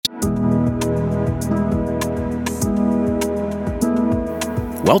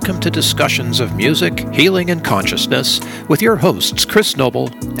welcome to discussions of music, healing, and consciousness with your hosts, Chris Noble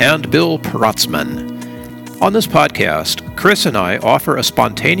and Bill Protzman. On this podcast, Chris and I offer a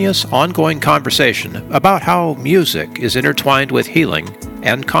spontaneous, ongoing conversation about how music is intertwined with healing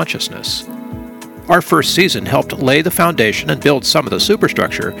and consciousness. Our first season helped lay the foundation and build some of the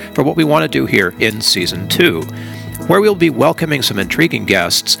superstructure for what we want to do here in Season 2, where we'll be welcoming some intriguing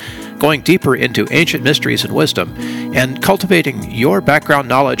guests, going deeper into ancient mysteries and wisdom, and cultivating your background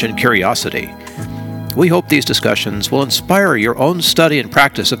knowledge and curiosity. We hope these discussions will inspire your own study and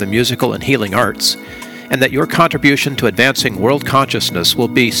practice of the musical and healing arts, and that your contribution to advancing world consciousness will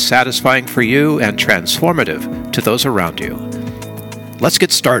be satisfying for you and transformative to those around you. Let's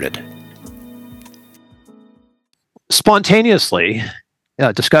get started. Spontaneously,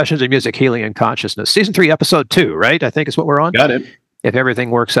 discussions of music, healing, and consciousness. Season 3, Episode 2, right? I think is what we're on. Got it. If everything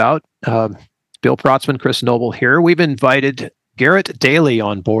works out. Bill Protzman, Chris Noble here. We've invited Garrett Dailey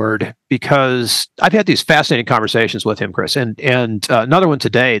on board because I've had these fascinating conversations with him, Chris, and another one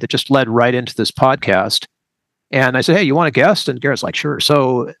today that just led right into this podcast. And I said, hey, you want a guest? And Garrett's like, sure.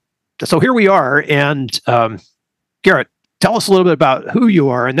 So here we are. And Garrett, tell us a little bit about who you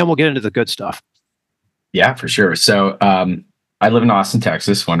are, and then we'll get into the good stuff. Yeah, for sure. So I live in Austin,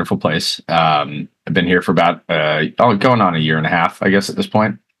 Texas. Wonderful place. I've been here for about going on a year and a half, I guess, at this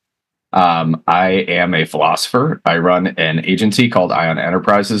point. I am a philosopher. I run an agency called Ion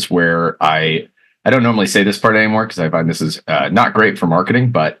Enterprises, where I don't normally say this part anymore because I find this is not great for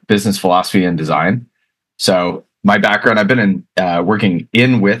marketing, but business philosophy and design. So my background, I've been working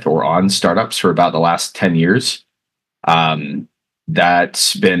in, with, or on startups for about the last 10 years.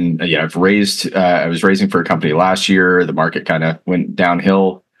 That's been, I was raising for a company last year. The market kind of went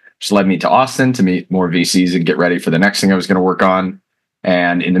downhill, which led me to Austin to meet more VCs and get ready for the next thing I was going to work on.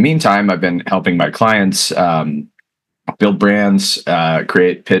 And in the meantime, I've been helping my clients build brands,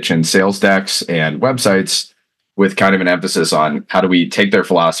 create pitch and sales decks and websites with kind of an emphasis on how do we take their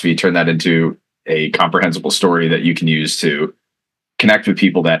philosophy, turn that into a comprehensible story that you can use to connect with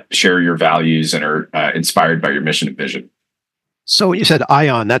people that share your values and are inspired by your mission and vision. So when you said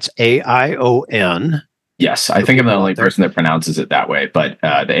Ion, that's A-I-O-N. Yes, I think I'm the only person that pronounces it that way, but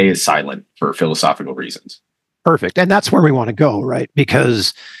the A is silent for philosophical reasons. Perfect. And that's where we want to go, right?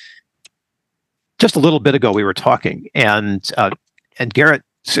 Because just a little bit ago we were talking, and Garrett,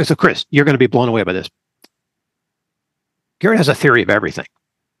 so Chris, you're going to be blown away by this. Garrett has a theory of everything.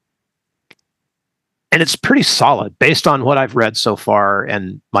 And it's pretty solid based on what I've read so far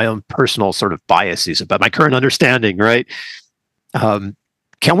and my own personal sort of biases about my current understanding, right?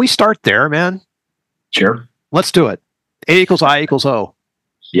 Can we start there, man? Sure. Let's do it. A equals I equals O.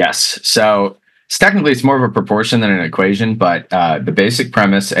 Yes. So technically it's more of a proportion than an equation, but the basic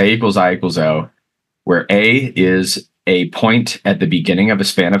premise, A equals I equals O, where A is a point at the beginning of a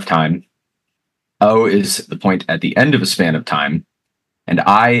span of time, O is the point at the end of a span of time, and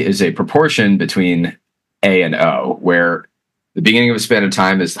I is a proportion between A and O, where the beginning of a span of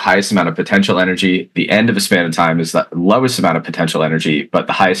time is the highest amount of potential energy. The end of a span of time is the lowest amount of potential energy, but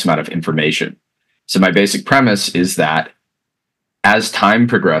the highest amount of information. So my basic premise is that as time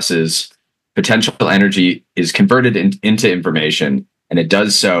progresses, potential energy is converted into information, and it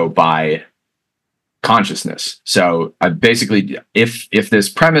does so by consciousness. So basically, if this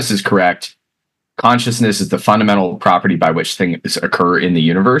premise is correct, consciousness is the fundamental property by which things occur in the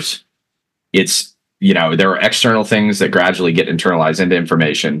universe. It's there are external things that gradually get internalized into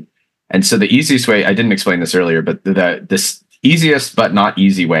information. And so the easiest way, I didn't explain this earlier, but this easiest but not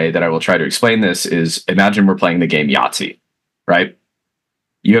easy way that I will try to explain this is, imagine we're playing the game Yahtzee, right?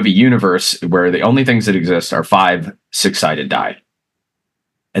 You have a universe where the only things that exist are 5 6-sided die.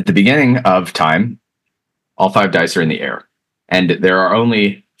 At the beginning of time, all 5 dice are in the air. And there are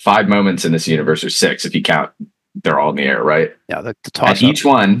only 5 moments in this universe, or 6 if you count, they're all in the air, right? Yeah, the toss At each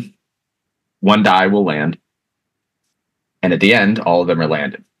one die will land. And at the end, all of them are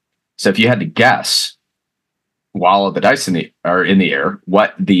landed. So if you had to guess, while the dice are in the air,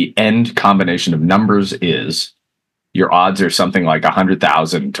 what the end combination of numbers is, your odds are something like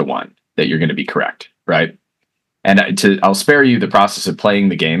 100,000 to 1 that you're going to be correct, right? And I'll spare you the process of playing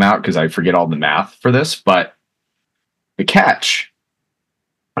the game out because I forget all the math for this, but the catch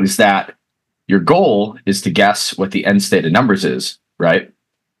is that your goal is to guess what the end state of numbers is, right?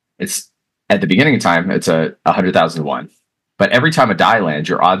 It's at the beginning of time, it's 100,000 to 1. But every time a die lands,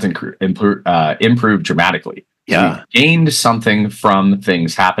 your odds improve dramatically. Yeah. So you gained something from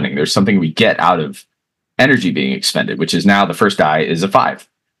things happening. There's something we get out of energy being expended, which is now the first die is a 5,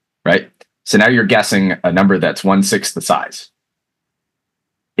 right? So now you're guessing a number that's 1/6 the size.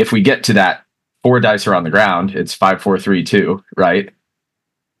 If we get to that 4 dice are on the ground, it's 5, 4, 3, 2, right?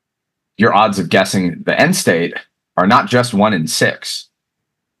 your odds of guessing the end state are not just 1 in 6,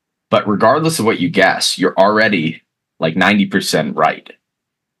 but regardless of what you guess, you're already like 90% right,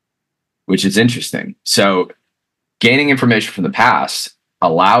 which is interesting. So gaining information from the past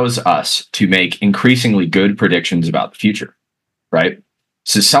allows us to make increasingly good predictions about the future, right?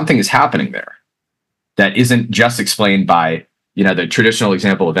 So something is happening there that isn't just explained by, the traditional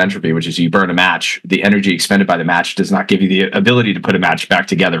example of entropy, which is you burn a match, the energy expended by the match does not give you the ability to put a match back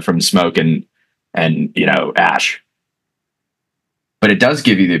together from smoke and ash. But it does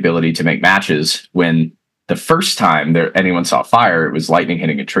give you the ability to make matches when the first time anyone saw fire, it was lightning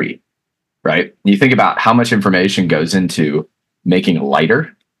hitting a tree, right? You think about how much information goes into making a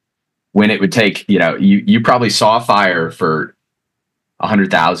lighter when it would take, you probably saw fire for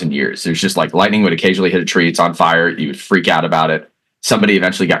 100,000 years. There's just like lightning would occasionally hit a tree. It's on fire. You would freak out about it. Somebody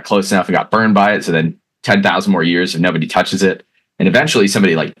eventually got close enough and got burned by it. So then 10,000 more years and nobody touches it. And eventually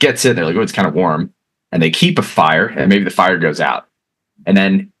somebody like gets it. And they're like, oh, it's kind of warm. And they keep a fire and maybe the fire goes out. And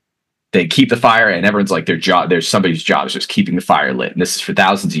then they keep the fire and everyone's like there's somebody's job is just keeping the fire lit. And this is for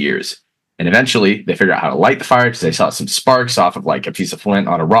thousands of years. And eventually they figure out how to light the fire because they saw some sparks off of like a piece of flint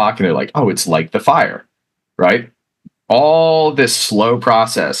on a rock. And they're like, oh, it's like the fire, right? All this slow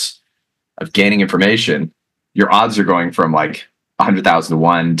process of gaining information, your odds are going from like 100,000 to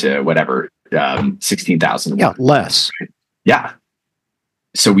 1 to whatever, 16,000 to 1. Yeah, less. Yeah.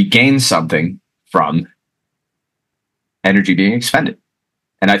 So we gain something from energy being expended.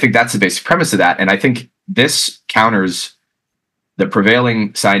 And I think that's the basic premise of that. And I think this counters the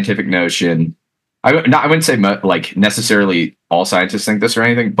prevailing scientific notion. I wouldn't say like necessarily all scientists think this or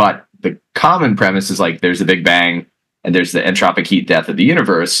anything, but the common premise is like there's a Big Bang and there's the entropic heat death of the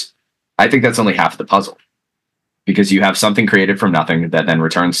universe. I think that's only half the puzzle, because you have something created from nothing that then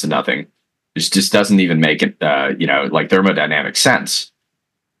returns to nothing. It just doesn't even make it, like thermodynamic sense.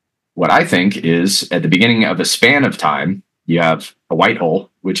 What I think is at the beginning of a span of time, you have a white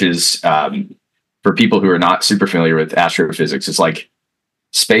hole, which is, for people who are not super familiar with astrophysics, it's like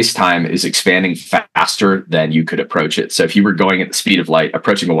space-time is expanding faster than you could approach it. So if you were going at the speed of light,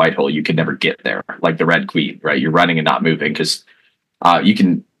 approaching a white hole, you could never get there, like the Red Queen, right? You're running and not moving, because you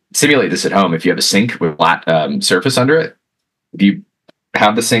can simulate this at home. If you have a sink with flat surface under it, if you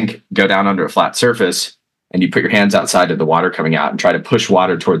have the sink go down under a flat surface and you put your hands outside of the water coming out and try to push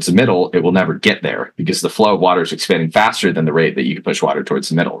water towards the middle, it will never get there because the flow of water is expanding faster than the rate that you can push water towards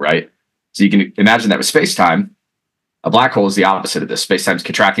the middle, right? So you can imagine that with space-time. A black hole is the opposite of this. Space-time is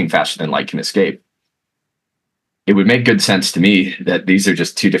contracting faster than light can escape. It would make good sense to me that these are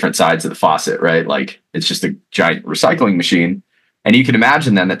just two different sides of the faucet, right? Like it's just a giant recycling machine. And you can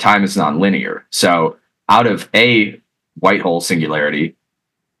imagine then that time is nonlinear. So out of a white hole singularity,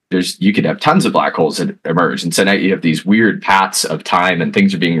 you could have tons of black holes that emerge. And so now you have these weird paths of time and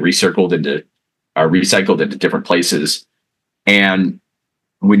things are being recycled into different places. And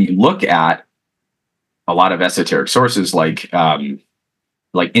when you look at a lot of esoteric sources like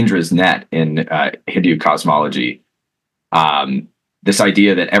Indra's net in Hindu cosmology, this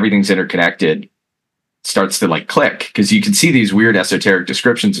idea that everything's interconnected starts to like click, because you can see these weird esoteric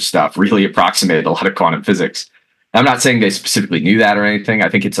descriptions of stuff really approximate a lot of quantum physics. I'm not saying they specifically knew that or anything. I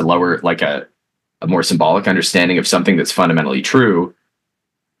think it's a lower, like a more symbolic understanding of something that's fundamentally true.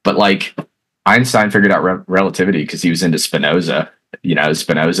 But like Einstein figured out relativity because he was into Spinoza.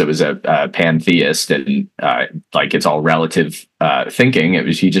 Spinoza was a pantheist, and like it's all relative thinking.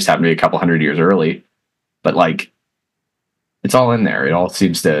 He just happened to be a couple hundred years early, but like it's all in there. It all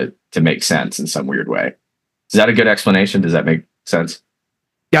seems to make sense in some weird way. Is that a good explanation? Does that make sense?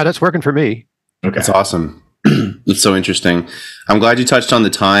 Yeah, that's working for me. Okay, that's awesome. It's so interesting. I'm glad you touched on the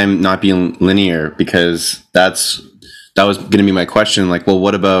time not being linear, because that was going to be my question. Like, well,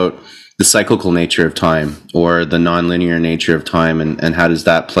 what about the cyclical nature of time or the nonlinear nature of time, and how does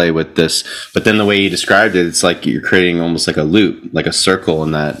that play with this? But then the way you described it, it's like you're creating almost like a loop, like a circle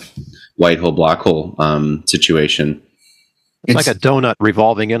in that white hole, black hole situation. It's like a donut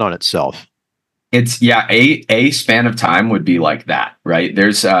revolving in on itself. It's a span of time would be like that, right?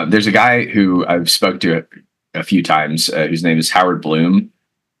 There's a guy who I've spoke to a few times, whose name is Howard Bloom,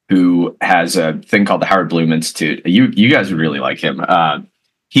 who has a thing called the Howard Bloom Institute. You guys would really like him.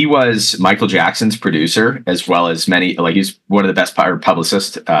 He was Michael Jackson's producer, as well as many, like he's one of the best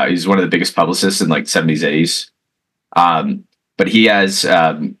publicists. He's one of the biggest publicists in like 70s, 80s. But he has,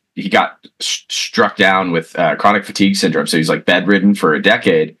 he got struck down with chronic fatigue syndrome. So he's like bedridden for a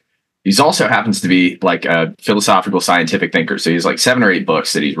decade. He's also happens to be like a philosophical scientific thinker. So he's like 7 or 8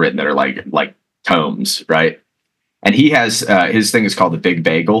 books that he's written that are like tomes, right? And he has, his thing is called the Big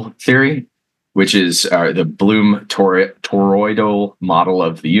Bagel theory. which is the Bloom toroidal model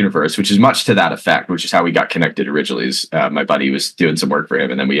of the universe, which is much to that effect, which is how we got connected originally. My buddy was doing some work for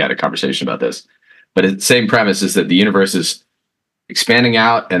him, and then we had a conversation about this. But the same premise is that the universe is expanding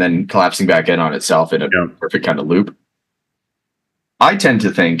out and then collapsing back in on itself in a perfect kind of loop. I tend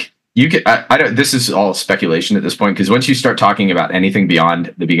to think I don't. This is all speculation at this point, because once you start talking about anything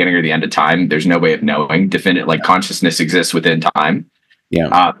beyond the beginning or the end of time, there's no way of knowing. Like consciousness exists within time.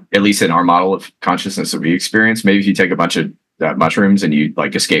 Yeah. At least in our model of consciousness that we experience. Maybe if you take a bunch of mushrooms and you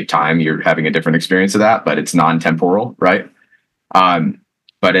like escape time, you're having a different experience of that, but it's non-temporal, right?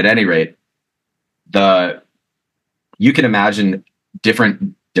 But at any rate, you can imagine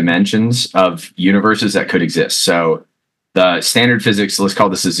different dimensions of universes that could exist. So the standard physics, let's call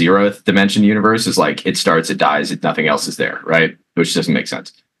this a 0th dimension universe, is like it starts, it dies, nothing else is there, right? Which doesn't make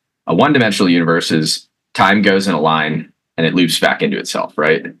sense. A one-dimensional universe is time goes in a line and it loops back into itself,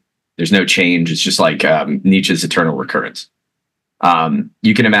 right? There's no change. It's just like Nietzsche's eternal recurrence.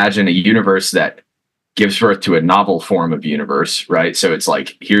 You can imagine a universe that gives birth to a novel form of universe, right? So it's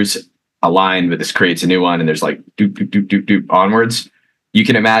like, here's a line, but this creates a new one, and there's like doop, doop, doop, doop, doop onwards. You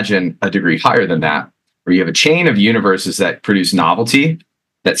can imagine a degree higher than that, where you have a chain of universes that produce novelty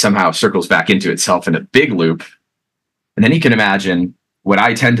that somehow circles back into itself in a big loop. And then you can imagine what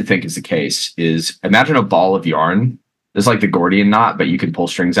I tend to think is the case is, imagine a ball of yarn. It's like the Gordian knot, but you can pull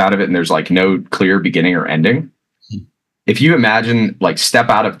strings out of it and there's like no clear beginning or ending. If you imagine, like, step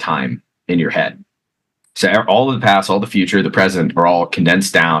out of time in your head, so all of the past, all the future, the present are all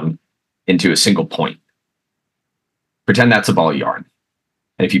condensed down into a single point. Pretend that's a ball of yarn.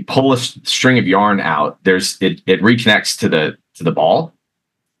 And if you pull a string of yarn out, it reconnects to the ball.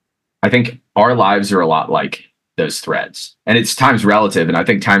 I think our lives are a lot like those threads, and it's time's relative. And I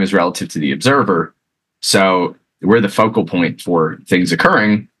think time is relative to the observer. So we're the focal point for things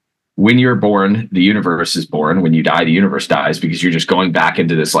occurring. When you're born, the universe is born. When you die, the universe dies, because you're just going back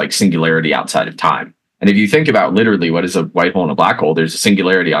into this like singularity outside of time. And if you think about literally what is a white hole and a black hole, there's a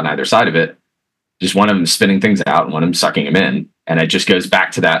singularity on either side of it. Just one of them spinning things out and one of them sucking them in. And it just goes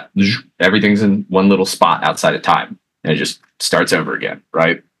back to that. Everything's in one little spot outside of time. And it just starts over again,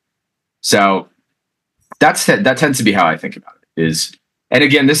 right? So that tends to be how I think about it. And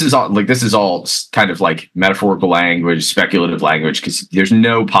again, this is all kind of like metaphorical language, speculative language, because there's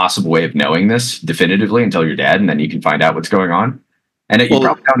no possible way of knowing this definitively until you're dead, and then you can find out what's going on. And you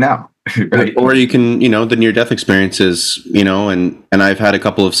probably don't know. Right? Or you can, the near-death experiences, and I've had a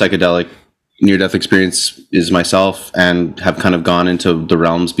couple of psychedelic near-death experiences myself, and have kind of gone into the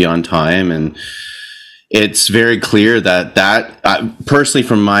realms beyond time. And it's very clear that personally,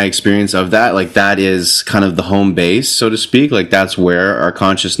 from my experience of that, like, that is kind of the home base, so to speak. Like, that's where our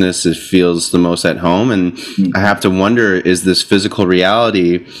consciousness feels the most at home. And I have to wonder, is this physical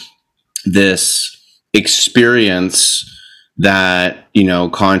reality, this experience that,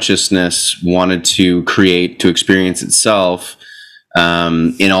 consciousness wanted to create to experience itself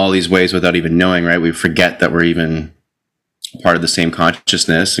in all these ways without even knowing, right? We forget that we're even part of the same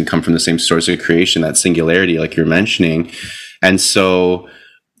consciousness and come from the same source of creation, that singularity, like you're mentioning. And so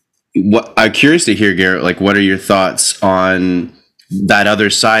what I'm curious to hear, Garrett, like, what are your thoughts on that other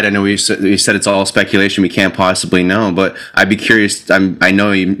side? I know we said it's all speculation, we can't possibly know, but I'd be curious. I'm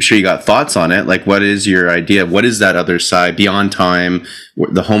sure you got thoughts on it. Like, what is your idea? What is that other side beyond time,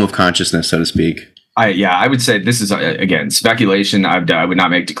 the home of consciousness, so to speak? I would say this is, again, speculation. I would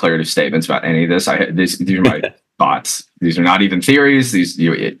not make declarative statements about any of this. These are my thoughts. These are not even theories. These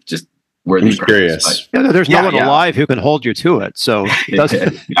just worthy. I'm curious. There's no one alive who can hold you to it. So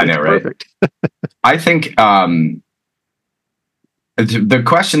I know, right? Perfect. I think the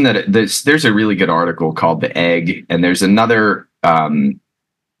question there's a really good article called "The Egg," and there's another.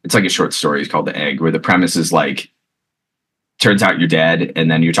 It's like a short story called "The Egg," where the premise is like, turns out you're dead, and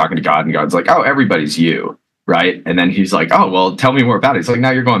then you're talking to God, and God's like, "Oh, everybody's you." Right. And then he's like, "Oh, well, tell me more about it." He's like, "Now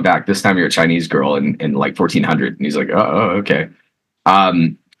you're going back. This time you're a Chinese girl in like 1400. And he's like, oh, okay.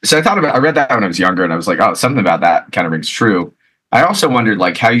 So I read that when I was younger, and I was like, oh, something about that kind of rings true. I also wondered,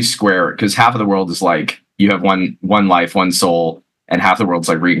 like, how you square it, because half of the world is like, you have one life, one soul, and half the world's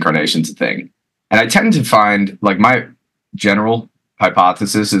like reincarnation's a thing. And I tend to find, like, my general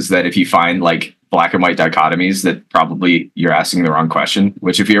hypothesis is that if you find like black and white dichotomies, that probably you're asking the wrong question,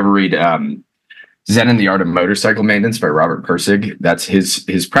 which if you ever read, Zen and the Art of Motorcycle Maintenance by Robert Pirsig. That's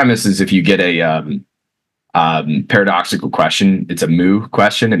his premise is, if you get a paradoxical question, it's a moo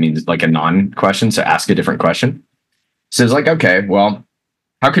question. It means like a non-question. So ask a different question. So it's like, okay, well,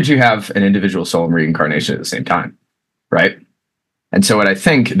 how could you have an individual soul and reincarnation at the same time? Right. And so what I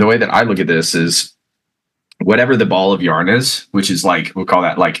think, the way that I look at this is, whatever the ball of yarn is, which is like, we'll call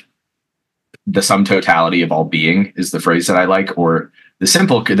that like the sum totality of all being is the phrase that I like, or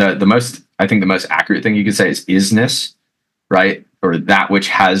the most, I think the most accurate thing you could say is isness, right? Or that which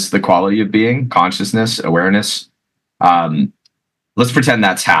has the quality of being, consciousness, awareness. Let's pretend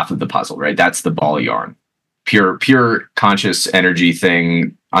that's half of the puzzle, right? That's the ball of yarn. Pure conscious energy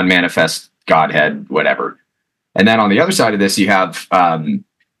thing, unmanifest Godhead, whatever. And then on the other side of this, you have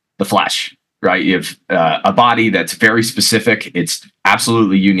the flesh, right? You have a body that's very specific. It's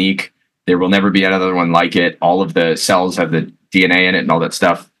absolutely unique. There will never be another one like it. All of the cells have the DNA in it and all that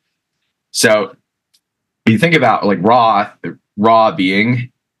stuff. So you think about like raw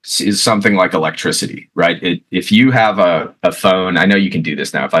being is something like electricity, right? If you have a phone, I know you can do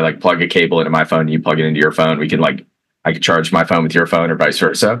this now. If I like plug a cable into my phone and you plug it into your phone, I could charge my phone with your phone or vice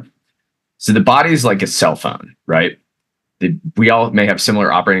versa. So the body is like a cell phone, right? We all may have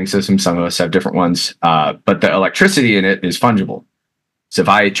similar operating systems. Some of us have different ones, but the electricity in it is fungible. So if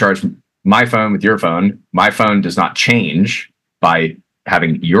I charge my phone with your phone, my phone does not change by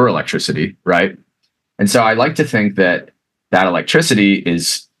having your electricity, right? And so I like to think that electricity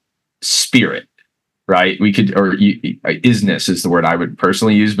is spirit, right? Isness is the word I would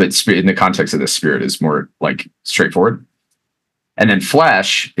personally use, but in the context of the spirit is more like straightforward. And then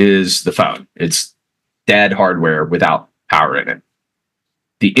flesh is the phone. It's dead hardware without power in it.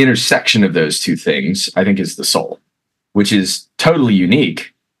 The intersection of those two things, I think, is the soul, which is totally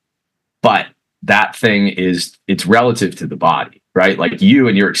unique, but that thing it's relative to the body, right? Like you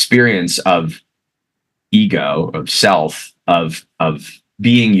and your experience of ego, of self, of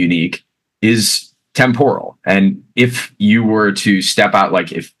being unique is temporal. And if you were to step out,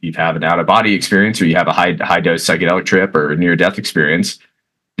 like if you have an out-of-body experience or you have a high dose psychedelic trip or a near-death experience,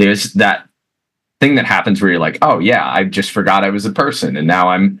 there's that thing that happens where you're like, oh yeah, I just forgot I was a person and now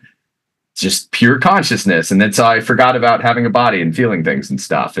I'm just pure consciousness. And then so I forgot about having a body and feeling things and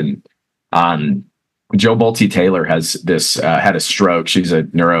stuff. And Joe Bolte-Taylor has this had a stroke. She's a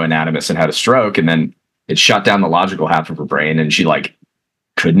neuroanatomist and had a stroke, and then it shut down the logical half of her brain, and she like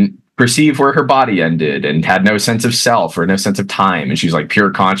couldn't perceive where her body ended and had no sense of self or no sense of time. And she's like pure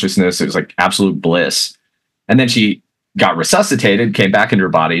consciousness. It was like absolute bliss. And then she got resuscitated, came back into her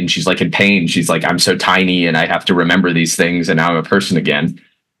body, and she's like in pain. She's like, I'm so tiny and I have to remember these things, and now I'm a person again.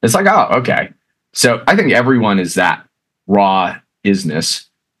 It's like, oh, okay. So I think everyone is that raw isness,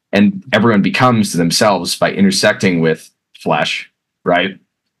 and everyone becomes themselves by intersecting with flesh, right?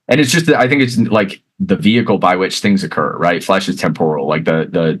 And it's just, I think it's like the vehicle by which things occur, right? Flesh is temporal. Like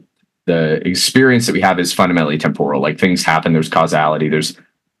the experience that we have is fundamentally temporal. Like things happen, there's causality, there's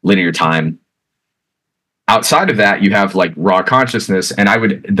linear time. Outside of that, you have like raw consciousness. And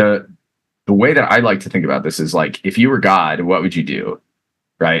the way that I like to think about this is like, if you were God, what would you do?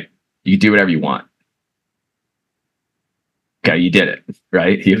 Right? You do whatever you want. Okay, you did it,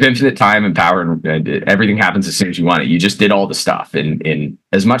 right? You have infinite time and power, and everything happens as soon as you want it. You just did all the stuff in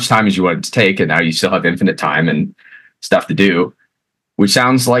as much time as you wanted to take, and now you still have infinite time and stuff to do, which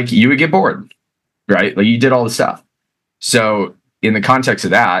sounds like you would get bored, right? Like you did all the stuff. So in the context of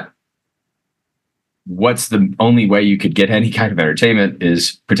that, what's the only way you could get any kind of entertainment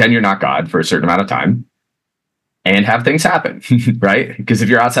is pretend you're not God for a certain amount of time and have things happen, right? Because if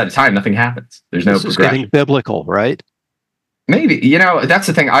you're outside of time, nothing happens. There's no progression. This is getting biblical, right? Maybe, that's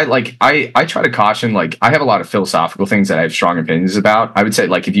the thing. I try to caution, like, I have a lot of philosophical things that I have strong opinions about. I would say,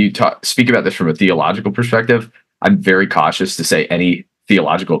 like, if you speak about this from a theological perspective, I'm very cautious to say any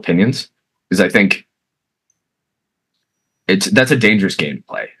theological opinions, because I think that's a dangerous game to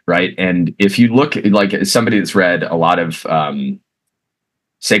play, right? And if you look, like, as somebody that's read a lot of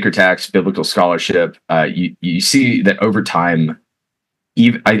sacred text, biblical scholarship, you see that over time,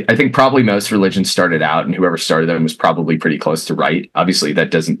 I think probably most religions started out, and whoever started them was probably pretty close to right. Obviously,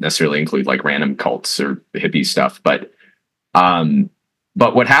 that doesn't necessarily include like random cults or hippie stuff, but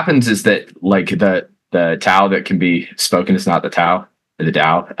what happens is that like the Tao that can be spoken is not the Tao or the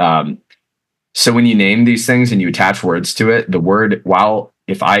Tao. So when you name these things and you attach words to it, the word,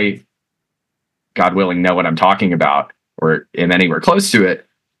 if I, God willing, know what I'm talking about or am anywhere close to it,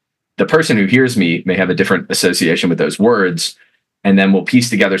 the person who hears me may have a different association with those words. And then we'll piece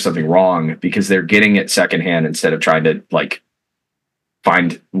together something wrong because they're getting it secondhand instead of trying to like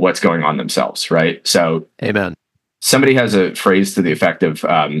find what's going on themselves, right? So, amen. Somebody has a phrase to the effect of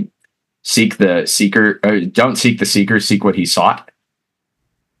seek the seeker, or don't seek the seeker, seek what he sought,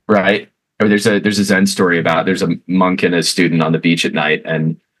 right? Or there's a Zen story about there's a monk and a student on the beach at night,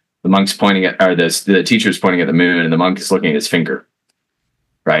 and the monk's pointing at, or the teacher's pointing at the moon, and the monk is looking at his finger,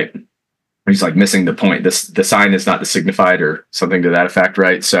 right? He's like missing the point. The sign is not the signified or something to that effect,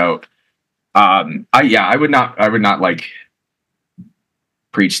 right? So, I would not like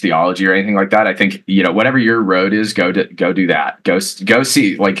preach theology or anything like that. I think, whatever your road is, go do that. Go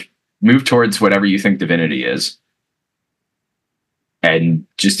see, move towards whatever you think divinity is, and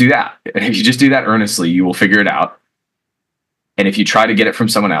just do that. And if you just do that earnestly, you will figure it out. And if you try to get it from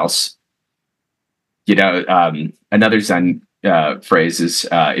someone else, another Zen phrase is,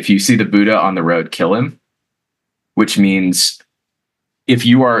 if you see the Buddha on the road, kill him, which means if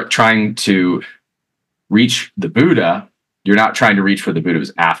you are trying to reach the Buddha, you're not trying to reach where the Buddha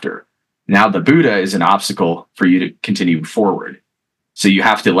was after. Now the Buddha is an obstacle for you to continue forward. So you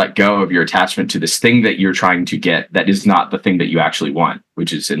have to let go of your attachment to this thing that you're trying to get that is not the thing that you actually want,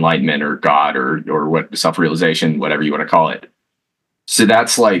 which is enlightenment or God or what, self-realization, whatever you want to call it. So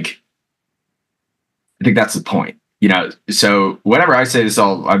that's I think that's the point. So whatever I say,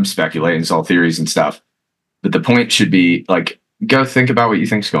 I'm speculating, it's all theories and stuff. But the point should be go think about what you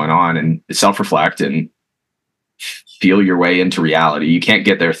think's going on and self-reflect and feel your way into reality. You can't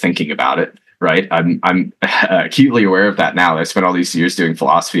get there thinking about it, right? I'm acutely aware of that now. I spent all these years doing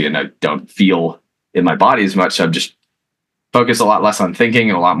philosophy and I don't feel in my body as much. I'm just focus a lot less on thinking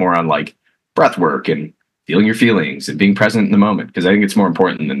and a lot more on breath work and feeling your feelings and being present in the moment. Because I think it's more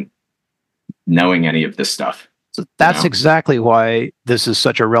important than knowing any of this stuff. So that's exactly why this is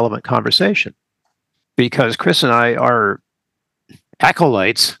such a relevant conversation, because Chris and I are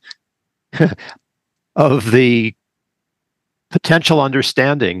acolytes of the potential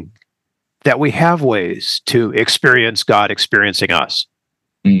understanding that we have ways to experience God experiencing us,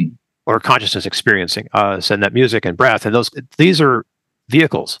 or consciousness experiencing us, and that music and breath and these are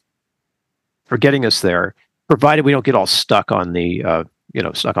vehicles for getting us there, provided we don't get all stuck on the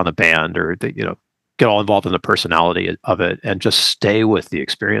stuck on the band or get all involved in the personality of it and just stay with the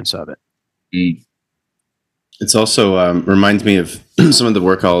experience of it. It's also reminds me of some of the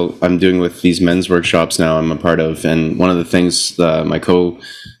work I'm doing with these men's workshops now I'm a part of. And one of the things my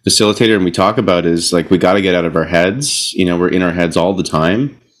co-facilitator and we talk about is we got to get out of our heads. We're in our heads all the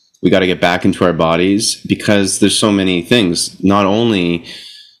time. We got to get back into our bodies because there's so many things. Not only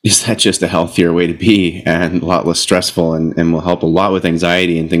is that just a healthier way to be and a lot less stressful and will help a lot with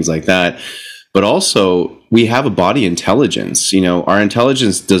anxiety and things like that, but also we have a body intelligence. Our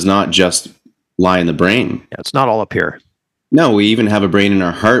intelligence does not just lie in the brain. Yeah, it's not all up here. No, we even have a brain in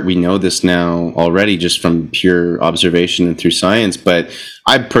our heart. We know this now already just from pure observation and through science. But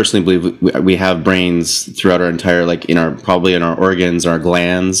I personally believe we have brains throughout our entire, probably in our organs, our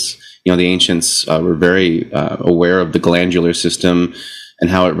glands. The ancients were very aware of the glandular system and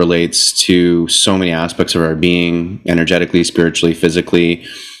how it relates to so many aspects of our being, energetically, spiritually, physically.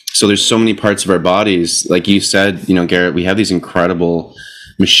 So there's so many parts of our bodies. Like you said, Garrett, we have these incredible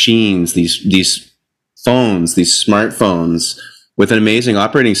machines, these phones, these smartphones with an amazing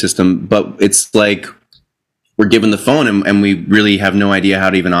operating system, but it's we're given the phone and we really have no idea how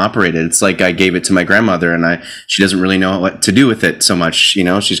to even operate it. It's I gave it to my grandmother and she doesn't really know what to do with it so much.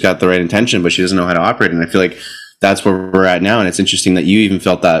 She's got the right intention, but she doesn't know how to operate it. And I feel that's where we're at now. And it's interesting that you even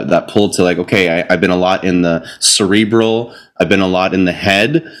felt that pull to okay, I've been a lot in the cerebral, I've been a lot in the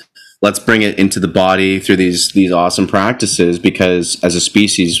head. Let's bring it into the body through these awesome practices, because as a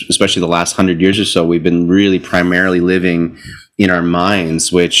species, especially the last 100 years or so, we've been really primarily living in our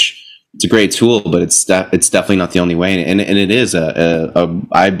minds, which it's a great tool, but it's definitely not the only way. And it is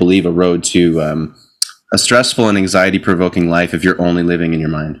I believe a road to a stressful and anxiety provoking life if you're only living in your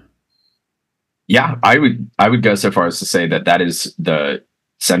mind. Yeah, I would go so far as to say that is the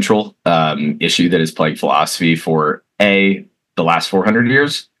central issue that has plagued philosophy for the last 400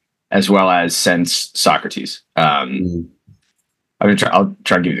 years, as well as since Socrates. I'll try and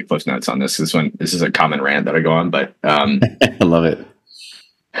give you the cliff notes on this. This is a common rant that I go on, but I love it.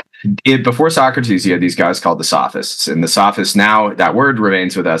 Before Socrates, you had these guys called the Sophists, and the Sophists, now that word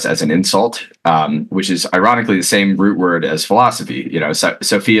remains with us as an insult, which is ironically the same root word as philosophy.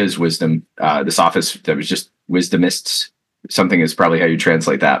 Sophia is wisdom. The Sophists, that was just wisdomists. Something is probably how you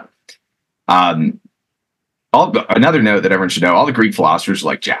translate that. Another note that everyone should know: all the Greek philosophers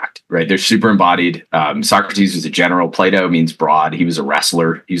are jacked, right? They're super embodied. Socrates was a general. Plato means broad. He was a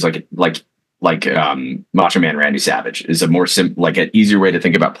wrestler. He was like Macho Man Randy Savage is a more an easier way to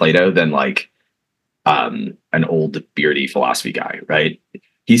think about Plato than an old beardy philosophy guy, right?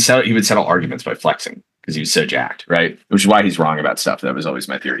 He would settle arguments by flexing because he was so jacked, right? Which is why he's wrong about stuff. That was always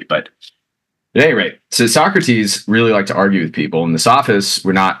my theory. But at any rate, so Socrates really liked to argue with people, and the Sophists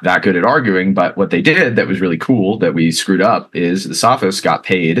were not that good at arguing. But what they did that was really cool that we screwed up is the Sophists got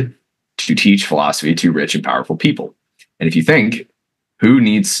paid to teach philosophy to rich and powerful people. And if you think, who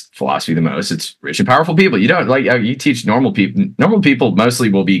needs philosophy the most? It's rich and powerful people. You don't you teach normal people. Normal people mostly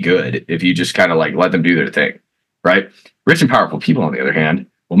will be good if you just kind of let them do their thing, right? Rich and powerful people, on the other hand,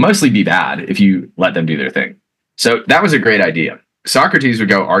 will mostly be bad if you let them do their thing. So that was a great idea. Socrates would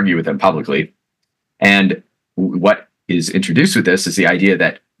go argue with them publicly. And what is introduced with this is the idea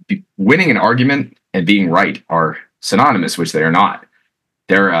that winning an argument and being right are synonymous, which they are not.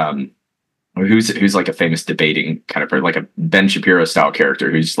 They're who's like a famous debating kind of person, like a Ben Shapiro style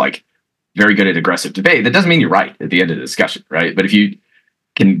character who's like very good at aggressive debate. That doesn't mean you're right at the end of the discussion, right? But if you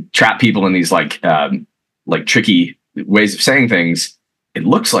can trap people in these like tricky ways of saying things, it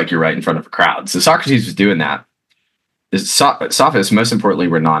looks like you're right in front of a crowd. So Socrates was doing that. The sophists, most importantly,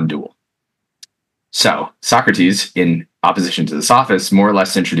 were non-dual. So Socrates, in opposition to the sophists, more or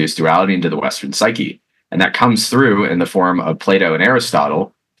less introduced duality into the Western psyche. And that comes through in the form of Plato and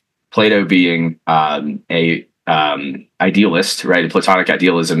Aristotle. Plato being a idealist, right? Platonic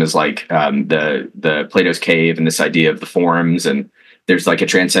idealism is like the Plato's cave and this idea of the forms, and there's like a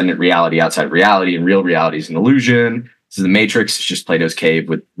transcendent reality outside of reality, and real reality is an illusion. This is the Matrix. It's just Plato's cave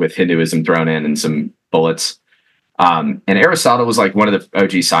with Hinduism thrown in and some bullets. And Aristotle was like one of the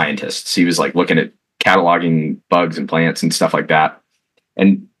OG scientists. He was like looking at cataloging bugs and plants and stuff like that.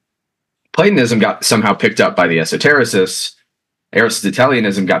 And Platonism got somehow picked up by the esotericists.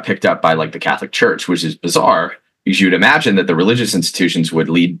 Aristotelianism got picked up by like the Catholic Church, which is bizarre because you'd imagine that the religious institutions would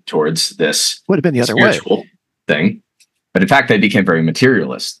lead towards this would have been the other way thing. But in fact, they became very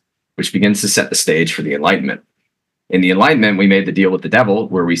materialist, which begins to set the stage for the Enlightenment. In the Enlightenment, we made the deal with the devil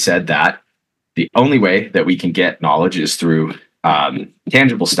where we said that the only way that we can get knowledge is through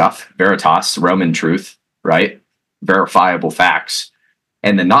tangible stuff, veritas, Roman truth, right? Verifiable facts.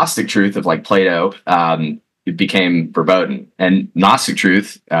 And the Gnostic truth of like Plato, it became verboten. And Gnostic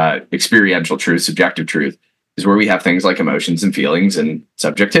truth, experiential truth, subjective truth, is where we have things like emotions and feelings and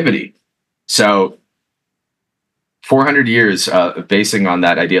subjectivity. So 400 years basing on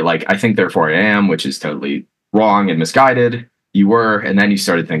that idea, like, I think, therefore I am, which is totally wrong and misguided. You were, and then you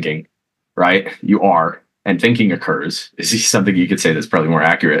started thinking, right? You are, and thinking occurs. Is something you could say that's probably more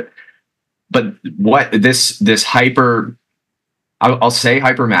accurate. But what this hyper, I'll say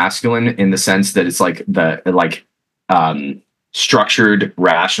hyper masculine in the sense that it's like structured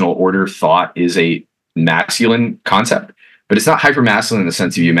rational order thought is a masculine concept, but it's not hyper masculine in the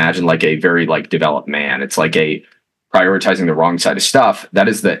sense of you imagine like a very like developed man. It's like a prioritizing the wrong side of stuff. That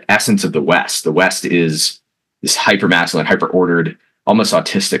is the essence of the West. The West is this hyper masculine, hyper ordered, almost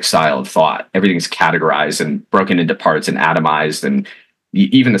autistic style of thought. Everything's categorized and broken into parts and atomized, and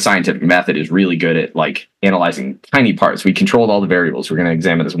even the scientific method is really good at like analyzing tiny parts. We controlled all the variables. We're going to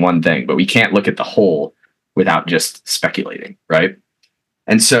examine this one thing, but we can't look at the whole without just speculating, right?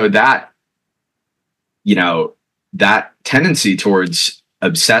 And so that, that tendency towards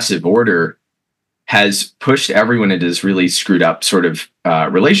obsessive order has pushed everyone into this really screwed up sort of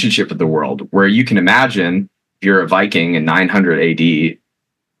relationship with the world, where you can imagine if you're a Viking in 900 AD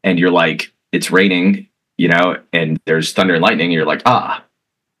and you're like, it's raining, and there's thunder and lightning, and you're like,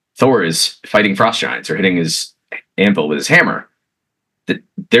 Thor is fighting frost giants or hitting his anvil with his hammer. That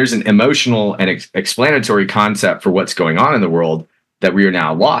there's an emotional and explanatory concept for what's going on in the world that we are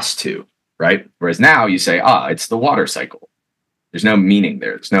now lost to, right? Whereas now you say, it's the water cycle. There's no meaning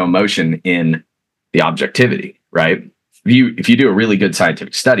there. There's no emotion in the objectivity, right? If you do a really good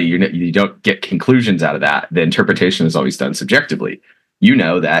scientific study, you don't get conclusions out of that. The interpretation is always done subjectively. You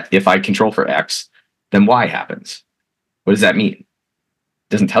know that if I control for X, then Y happens. What does that mean? It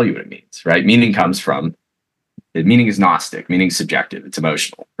doesn't tell you what it means, right? Meaning is Gnostic, meaning is subjective, it's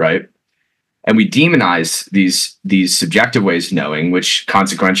emotional, right? And we demonize these subjective ways of knowing, which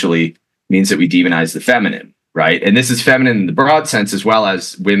consequentially means that we demonize the feminine, right? And this is feminine in the broad sense as well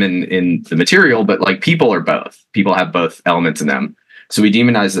as women in the material, but like people are both. People have both elements in them. So we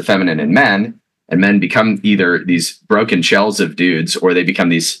demonize the feminine in men, and men become either these broken shells of dudes, or they become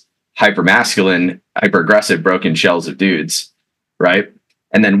these hyper masculine, hyper aggressive, broken shells of dudes, right?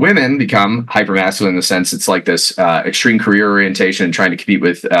 And then women become hyper masculine in the sense it's like this extreme career orientation, trying to compete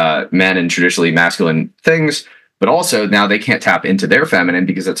with men in traditionally masculine things, but also now they can't tap into their feminine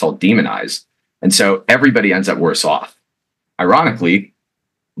because it's all demonized. And so everybody ends up worse off. Ironically,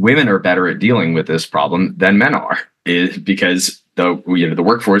 women are better at dealing with this problem than men are, because the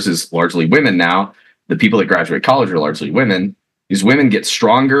workforce is largely women now. The people that graduate college are largely women. These women get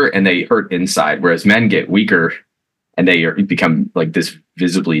stronger and they hurt inside, whereas men get weaker and they become like this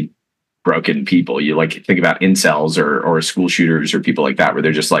visibly broken people. You like think about incels or school shooters or people like that, where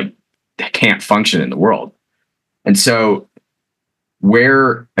they're just like, they can't function in the world. And so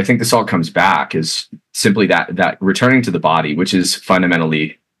where I think this all comes back is simply that returning to the body, which is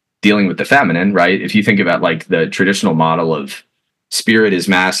fundamentally dealing with the feminine, right? If you think about like the traditional model of spirit is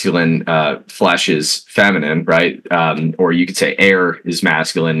masculine, flesh is feminine, right? Or you could say air is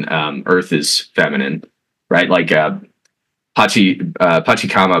masculine, earth is feminine, right? Like Pachikama,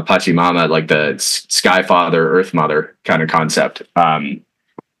 Pachimama, like the Sky Father, Earth Mother kind of concept. And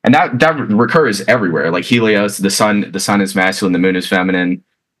that recurs everywhere. Like Helios, the sun is masculine, the moon is feminine.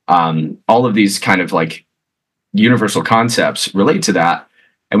 All of these kind of like universal concepts relate to that.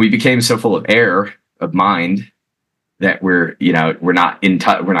 And we became so full of air, of mind, that we're not in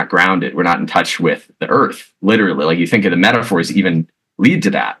touch, we're not grounded, we're not in touch with the earth, literally. Like you think of the metaphors even lead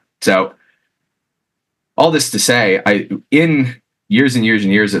to that. So all this to say, in years and years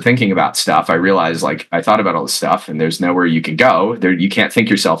and years of thinking about stuff, I realized, like, I thought about all this stuff and there's nowhere you can go there. You can't think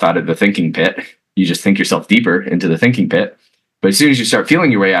yourself out of the thinking pit. You just think yourself deeper into the thinking pit. But as soon as you start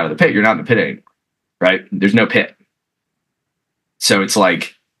feeling your way out of the pit, you're not in the pit anymore, right? There's no pit. So it's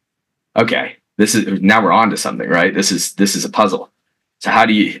like, okay, now we're on to something, right? This is a puzzle. So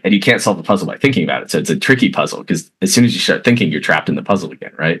and you can't solve the puzzle by thinking about it. So it's a tricky puzzle because as soon as you start thinking, you're trapped in the puzzle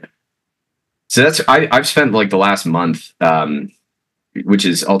again, right? So I've spent like the last month, which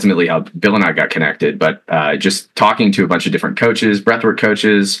is ultimately how Bill and I got connected, but just talking to a bunch of different coaches, breathwork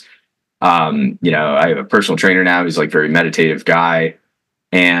coaches. I have a personal trainer now who's like a very meditative guy,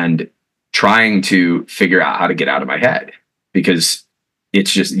 and trying to figure out how to get out of my head, because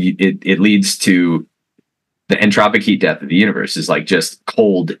it's just, it leads to the entropic heat death of the universe is like just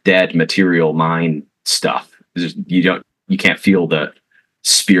cold, dead material mind stuff. You can't feel the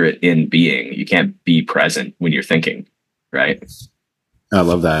spirit in being. You can't be present when you're thinking, right? I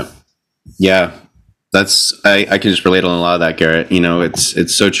love that. Yeah, I can just relate on a lot of that, Garrett.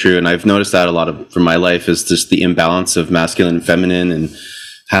 It's so true, and I've noticed that a lot from my life is just the imbalance of masculine and feminine, and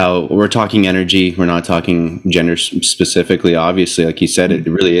how we're talking energy. We're not talking gender specifically. Obviously, like you said, it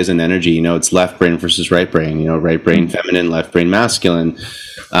really is an energy. It's left brain versus right brain. Right brain feminine, left brain masculine,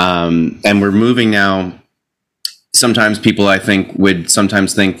 and we're moving now. Sometimes people, I think, would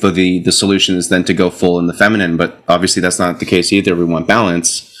sometimes think that the solution is then to go full in the feminine, but obviously that's not the case either. We want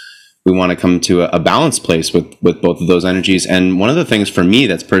balance. We want to come to a balanced place with both of those energies. And one of the things for me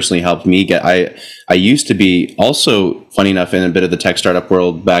that's personally helped me I used to be also, funny enough, in a bit of the tech startup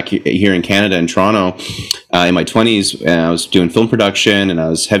world back here in Canada, in Toronto, in my 20s, and I was doing film production, and I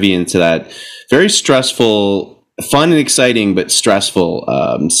was heavy into that very stressful, fun and exciting, but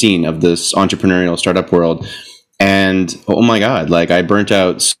stressful scene of this entrepreneurial startup world. And oh my God, like I burnt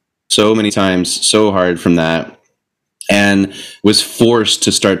out so many times, so hard from that, and was forced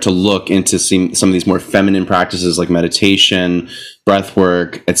to start to look into some of these more feminine practices like meditation, breath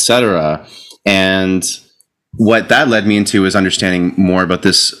work, etc. And what that led me into is understanding more about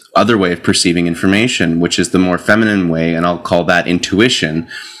this other way of perceiving information, which is the more feminine way, and I'll call that intuition.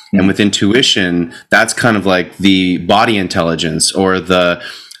 And with intuition, that's kind of like the body intelligence or the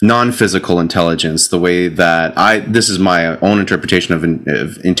non-physical intelligence. The way that this is my own interpretation of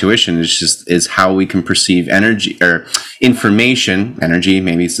intuition, is how we can perceive energy or information, energy,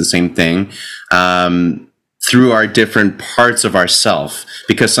 maybe it's the same thing, through our different parts of ourself.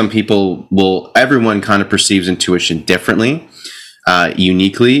 Because everyone kind of perceives intuition differently,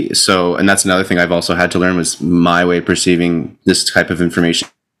 uniquely. So, and that's another thing I've also had to learn, was my way of perceiving this type of information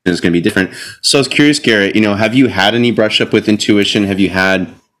is going to be different. So I was curious, Garrett, have you had any brush up with intuition? Have you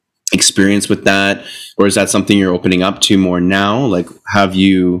had experience with that, or is that something you're opening up to more now? Like, how have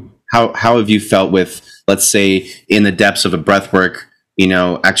you felt with, let's say, in the depths of a breathwork,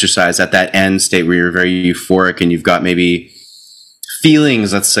 exercise at that end state where you're very euphoric and you've got maybe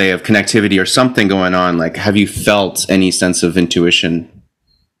feelings, let's say, of connectivity or something going on? Like, have you felt any sense of intuition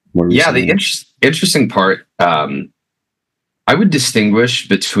more recently? Yeah, the interesting part, I would distinguish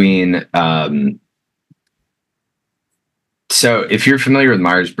between so if you're familiar with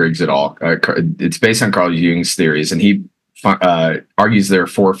Myers-Briggs at all, it's based on Carl Jung's theories, and he argues there are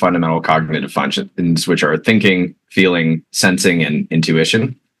 4 fundamental cognitive functions, which are thinking, feeling, sensing, and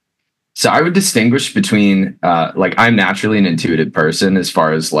intuition. So I would distinguish between, I'm naturally an intuitive person, as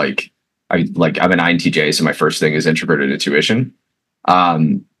far as I'm an INTJ, so my first thing is introverted intuition.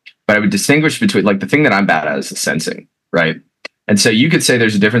 But I would distinguish between, the thing that I'm bad at is the sensing, right? And so you could say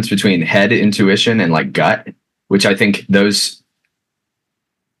there's a difference between head intuition and gut, which I think those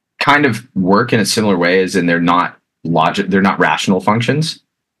kind of work in a similar way, as in they're not rational functions.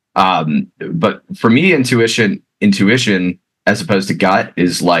 But for me, intuition as opposed to gut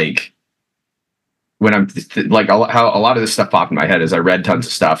is like when I'm how a lot of this stuff popped in my head as I read tons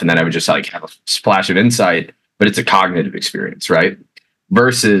of stuff, and then I would just have a splash of insight, but it's a cognitive experience, right?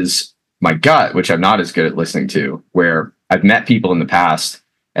 Versus my gut, which I'm not as good at listening to, where I've met people in the past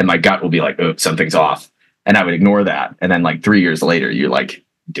and my gut will be like, oh, something's off. And I would ignore that. And then like 3 years later, you're like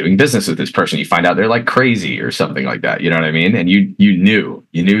doing business with this person. You find out they're like crazy or something like that. You know what I mean? And you knew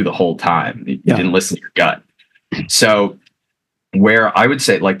the whole time. You didn't listen to your gut. So where I would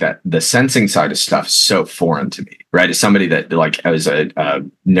say like that, the sensing side of stuff is so foreign to me, right? As somebody that like, I was a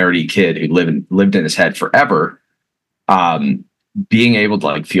nerdy kid who lived in his head forever. Being able to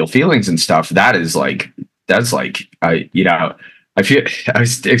like feel feelings and stuff, that's like, I feel, I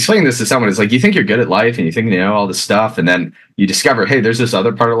was explaining this to someone. It's like, you think you're good at life and you think you know all this stuff. And then you discover, hey, there's this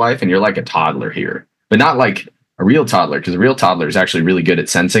other part of life and you're like a toddler here, but not like a real toddler, because a real toddler is actually really good at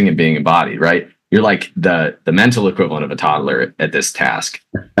sensing and being embodied, right? You're like the mental equivalent of a toddler at this task.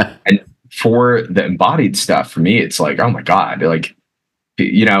 And for the embodied stuff, for me, it's like, oh my God, like,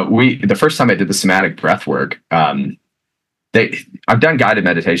 the first time I did the somatic breath work, I've done guided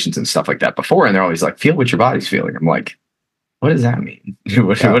meditations and stuff like that before. And they're always like, feel what your body's feeling. I'm like, what does that mean?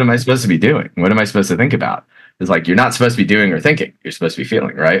 What am I supposed to be doing? What am I supposed to think about? It's like, you're not supposed to be doing or thinking. You're supposed to be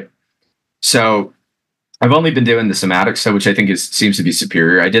feeling, right? So I've only been doing the somatic stuff, which I think seems to be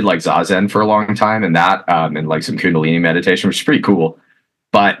superior. I did like Zazen for a long time and that, and like some Kundalini meditation, which is pretty cool.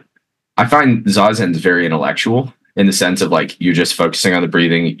 But I find Zazen is very intellectual in the sense of like, you're just focusing on the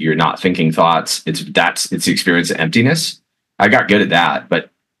breathing. You're not thinking thoughts. It's the experience of emptiness. I got good at that, but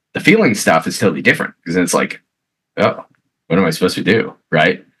the feeling stuff is totally different, because it's like, oh, what am I supposed to do?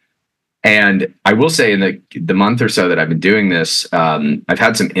 Right. And I will say in the month or so that I've been doing this, I've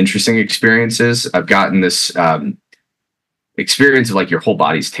had some interesting experiences. I've gotten this experience of like your whole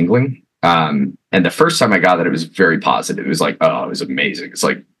body's tingling. And the first time I got that, it was very positive. It was like, oh, it was amazing. It's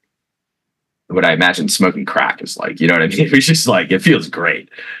like what I imagine smoking crack is like, you know what I mean? It was just like, it feels great.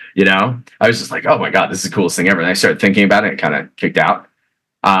 I was just like, oh my God, this is the coolest thing ever. And I started thinking about it and it kind of kicked out.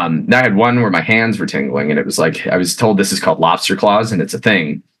 Then I had one where my hands were tingling, and it was like, I was told this is called lobster claws, and it's a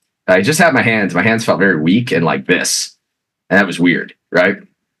thing. I just had my hands felt very weak and like this, and that was weird. Right. And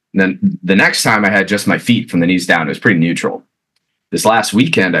then the next time I had just my feet from the knees down. It was pretty neutral. This last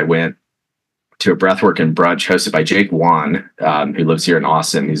weekend, I went to a breathwork and brunch hosted by Jake Wan, who lives here in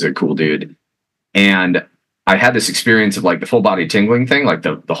Austin. He's a cool dude. And I had this experience of like the full body tingling thing, like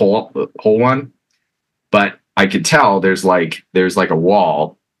the whole one. But I could tell there's like a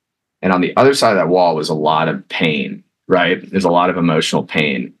wall, and on the other side of that wall was a lot of pain, right? There's a lot of emotional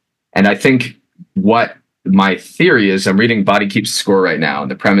pain. And I think what my theory is, I'm reading Body Keeps Score right now,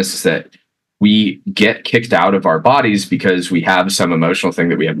 and the premise is that we get kicked out of our bodies because we have some emotional thing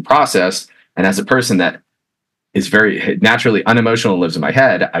that we haven't processed. And as a person that is very naturally unemotional and lives in my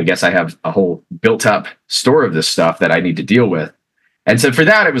head, I guess I have a whole built up store of this stuff that I need to deal with. And so for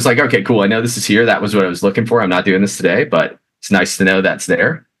that, it was like, okay, cool. I know this is here. That was what I was looking for. I'm not doing this today, but it's nice to know that's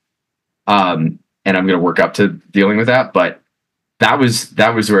there. And I'm going to work up to dealing with that. But that was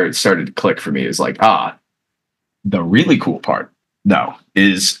where it started to click for me. It was like, the really cool part, though,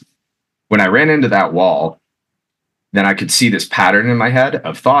 is when I ran into that wall, then I could see this pattern in my head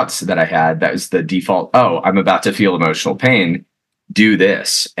of thoughts that I had. That was the default. Oh, I'm about to feel emotional pain. Do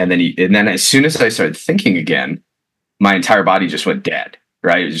this. And then as soon as I started thinking again, my entire body just went dead,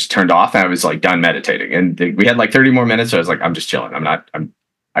 right? It just turned off, and I was like done meditating. And we had like 30 more minutes. So I was like, I'm just chilling.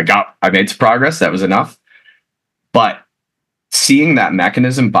 I made some progress. That was enough. But seeing that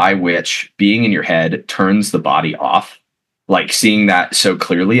mechanism by which being in your head turns the body off, like seeing that so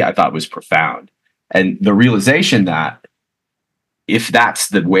clearly, I thought was profound. And the realization that if that's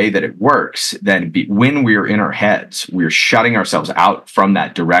the way that it works, then when we're in our heads, we're shutting ourselves out from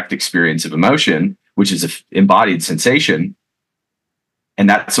that direct experience of emotion, which is an embodied sensation. And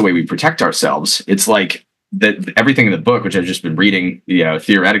that's the way we protect ourselves. It's like that everything in the book, which I've just been reading,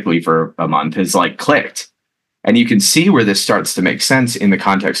 theoretically for a month, has like clicked. And you can see where this starts to make sense in the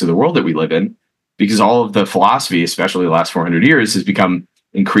context of the world that we live in, because all of the philosophy, especially the last 400 years, has become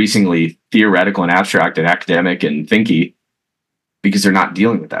increasingly theoretical and abstract and academic and thinky, because they're not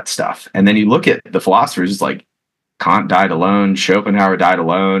dealing with that stuff. And then you look at the philosophers like Kant died alone, Schopenhauer died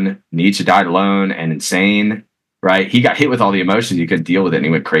alone, Nietzsche died alone and insane, right? He got hit with all the emotions. He couldn't deal with it, and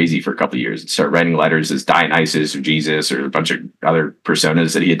he went crazy for a couple of years and started writing letters as Dionysus or Jesus or a bunch of other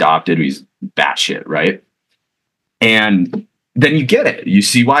personas that he adopted. He's batshit, right? And then you get it. You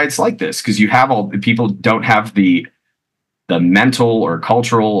see why it's like this, because you have all the people don't have the mental or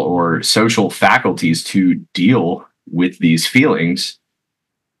cultural or social faculties to deal with these feelings.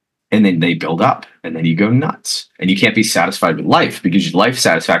 And then they build up, and then you go nuts, and you can't be satisfied with life because life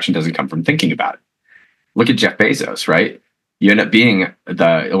satisfaction doesn't come from thinking about it. Look at Jeff Bezos, right? You end up being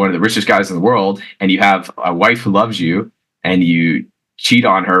one of the richest guys in the world, and you have a wife who loves you, and you cheat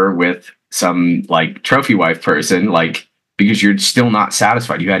on her with some like trophy wife person, like, because you're still not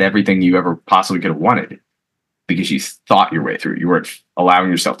satisfied. You had everything you ever possibly could have wanted. because you thought your way through it. You weren't allowing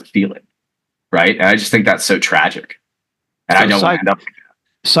yourself to feel it, right? And I just think that's so tragic. And So I don't want to end up like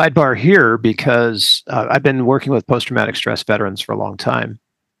that. Sidebar here, because I've been working with post-traumatic stress veterans for a long time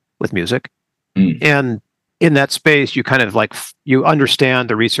with music. And in that space, you kind of like, you understand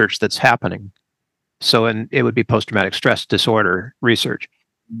the research that's happening. So it would be post-traumatic stress disorder research.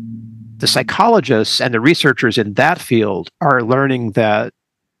 The psychologists and the researchers in that field are learning that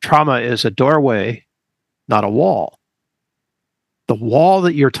trauma is a doorway, not a wall. The wall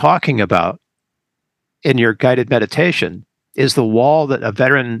that you're talking about in your guided meditation is the wall that a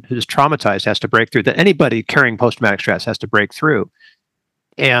veteran who's traumatized has to break through, that anybody carrying post-traumatic stress has to break through.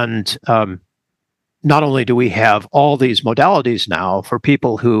 And not only do we have all these modalities now for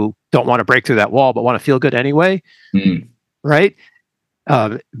people who don't want to break through that wall but want to feel good anyway, right?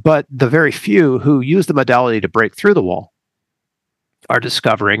 But the very few who use the modality to break through the wall are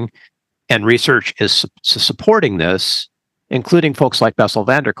discovering, and research is supporting this, including folks like Bessel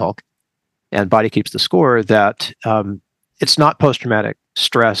van der Kolk and Body Keeps the Score, that it's not post-traumatic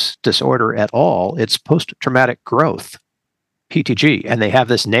stress disorder at all. It's post-traumatic growth, PTG. And they have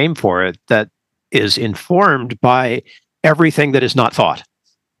this name for it that is informed by everything that is not thought,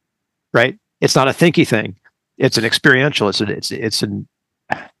 right? It's not a thinky thing. It's an experiential. It's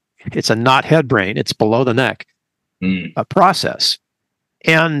a not head brain. It's below the neck a process.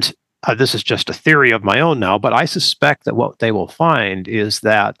 And this is just a theory of my own now, but I suspect that what they will find is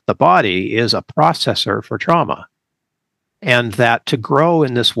that the body is a processor for trauma. And that to grow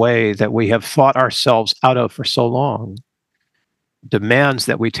in this way that we have thought ourselves out of for so long demands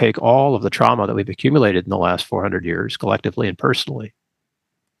that we take all of the trauma that we've accumulated in the last 400 years, collectively and personally,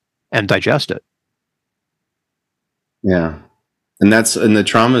 and digest it. Yeah. And the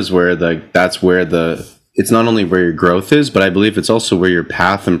trauma is where it's not only where your growth is, but I believe it's also where your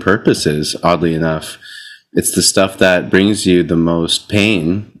path and purpose is, oddly enough. It's the stuff that brings you the most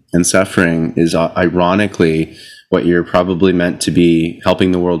pain and suffering is ironically what you're probably meant to be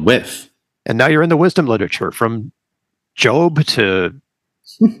helping the world with. And now you're in the wisdom literature, from Job to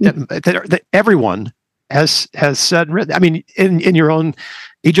everyone has said, I mean, in your own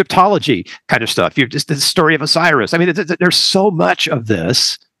Egyptology kind of stuff, you've just the story of Osiris. I mean, there's so much of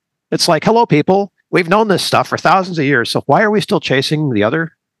this. It's like, hello, people, we've known this stuff for thousands of years. So why are we still chasing the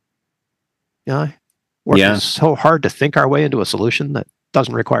other? Working so hard to think our way into a solution that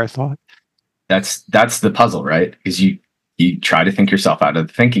doesn't require thought. That's the puzzle, right? Because you try to think yourself out of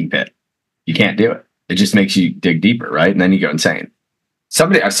the thinking pit. You can't do it. It just makes you dig deeper, right? And then you go insane.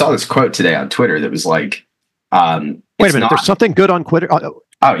 I saw this quote today on Twitter that was like, wait a minute, there's something good on Twitter?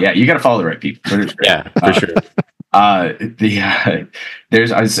 Oh yeah, you got to follow the right people. Twitter's great. Yeah, for sure.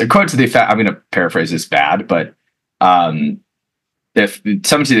 There's a quote to the effect, I'm going to paraphrase this bad, but if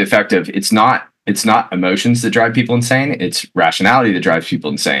something to the effect of, it's not emotions that drive people insane, it's rationality that drives people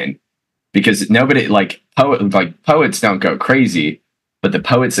insane. Because nobody, poets don't go crazy, but the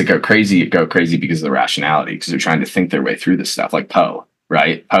poets that go crazy because of the rationality, because they're trying to think their way through this stuff, like Poe,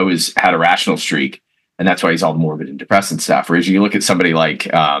 right? Poe had a rational streak, and that's why he's all morbid and depressed and stuff. Whereas you look at somebody like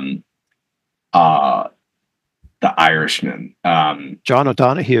The Irishman, John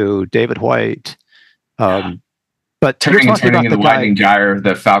O'Donohue, David White, but turning in the widening gyre,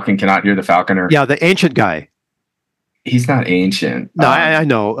 the falcon cannot hear the falconer. Yeah, the ancient guy. He's not ancient. No, I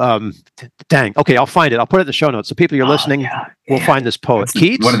know. Dang. Okay, I'll find it. I'll put it in the show notes. So people you're listening will find this poet.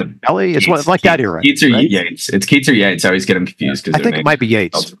 Keats? One of the Ellie? It's Keats, like that era. Keats or right? Yeats. It's Keats or Yeats. I always get them confused. I think it might be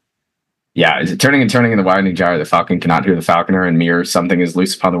Yeats. Yeah. Is it turning in the widening gyre, the falcon cannot hear the falconer, and mirror something is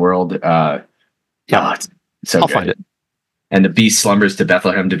loose upon the world? It's so I'll good. find it. And the beast slumbers to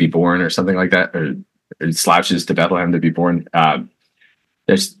Bethlehem to be born, or something like that, or slouches to Bethlehem to be born.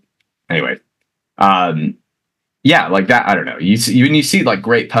 Yeah, like that. I don't know. When you see like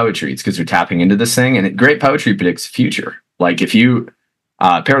great poetry, it's because they're tapping into this thing, and great poetry predicts the future. Like if you,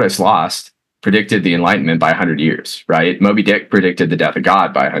 Paradise Lost predicted the Enlightenment by 100 years, right? Moby Dick predicted the death of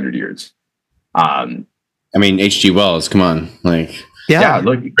God by 100 years. I mean, H.G. Wells, come on, like. Yeah,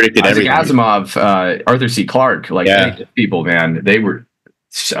 look, predicted Isaac everything. Asimov, Arthur C. Clarke, people, man, they were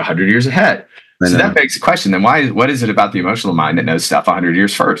 100 years ahead. So that begs the question, then what is it about the emotional mind that knows stuff 100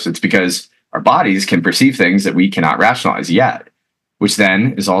 years first? It's because our bodies can perceive things that we cannot rationalize yet, which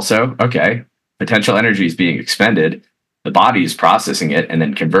then is also, okay, potential energy is being expended. The body is processing it and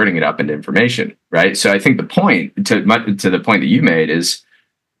then converting it up into information, right? So I think the point, to the point that you made, is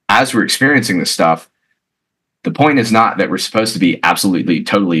as we're experiencing this stuff, the point is not that we're supposed to be absolutely,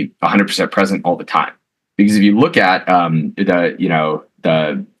 totally 100% present all the time. Because if you look at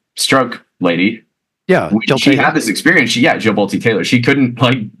the stroke lady, Yeah, when she had this experience, Jill Bolte Taylor, she couldn't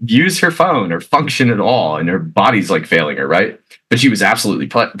like use her phone or function at all, and her body's like failing her, right? But she was absolutely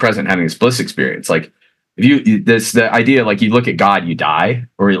present, having this bliss experience. Like if the idea, like you look at God, you die,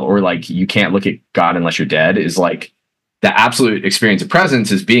 or like you can't look at God unless you're dead, is like the absolute experience of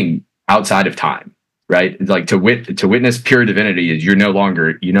presence is being outside of time, right? Like to witness pure divinity is you no longer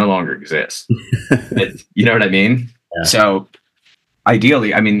exist. You know what I mean? Yeah. So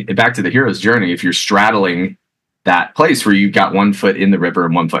ideally, I mean, back to the hero's journey, if you're straddling that place where you've got 1 foot in the river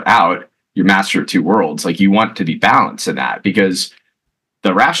and 1 foot out, you're master of two worlds. Like you want to be balanced in that, because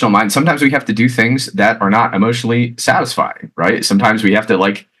the rational mind, sometimes we have to do things that are not emotionally satisfying, right? Sometimes we have to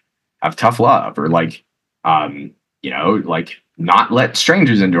like have tough love, or like, like not let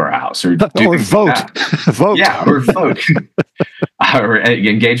strangers into our house, or vote. Vote. Yeah, or vote. Or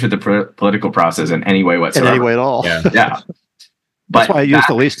engage with the political process in any way whatsoever. In any way at all. Yeah. That's why I use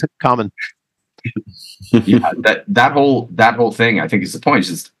the least common. Yeah, that whole thing, I think, is the point. Is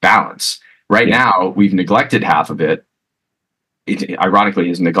just balance. Right now, we've neglected half of it. It ironically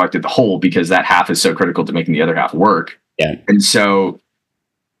has neglected the whole, because that half is so critical to making the other half work. Yeah. And so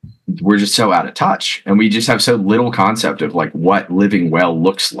we're just so out of touch, and we just have so little concept of like what living well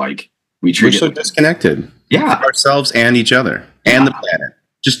looks like. We're so disconnected. Yeah. Ourselves and each other and the planet.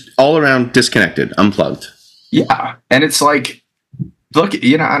 Just all around disconnected, unplugged. Yeah. And it's like, look,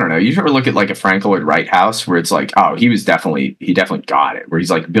 I don't know. You ever look at like a Frank Lloyd Wright house where it's like, oh, he definitely got it. Where he's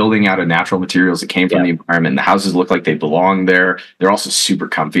like building out of natural materials that came from the environment. The houses look like they belong there. They're also super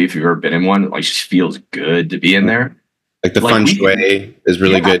comfy. If you've ever been in one, it like just feels good to be in there. Like the feng shui is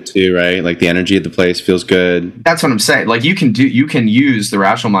really good too, right? Like the energy of the place feels good. That's what I'm saying. Like you can use the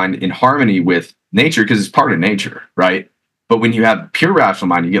rational mind in harmony with nature, because it's part of nature, right? But when you have pure rational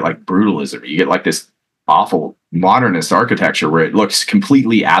mind, you get like brutalism. You get like this awful modernist architecture where it looks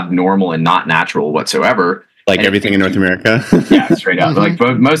completely abnormal and not natural whatsoever. Like everything in North America. Yeah, straight up. Like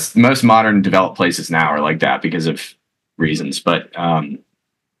most modern developed places now are like that because of reasons. But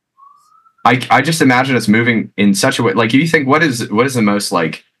I just imagine us moving in such a way. Like, you think what is the most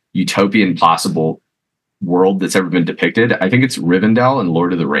like utopian possible world that's ever been depicted? I think it's Rivendell and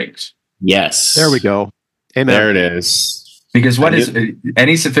Lord of the Rings. Yes. There we go. Amen. There it is. Because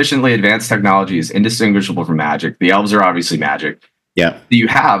any sufficiently advanced technology is indistinguishable from magic. The elves are obviously magic. Yeah. You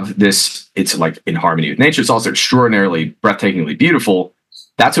have this, it's like in harmony with nature. It's also extraordinarily, breathtakingly beautiful.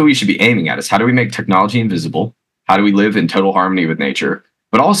 That's what we should be aiming at, is how do we make technology invisible? How do we live in total harmony with nature?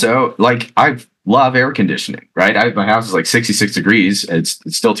 But also, like, I love air conditioning, right? My house is like 66 degrees. It's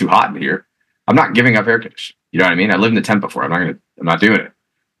still too hot in here. I'm not giving up air conditioning. You know what I mean? I lived in a tent before. I'm not doing it.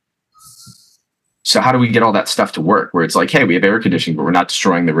 So how do we get all that stuff to work where it's like, hey, we have air conditioning, but we're not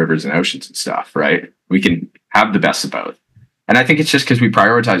destroying the rivers and oceans and stuff, right? We can have the best of both. And I think it's just because we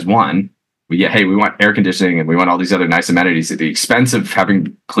prioritize one. We want air conditioning and we want all these other nice amenities at the expense of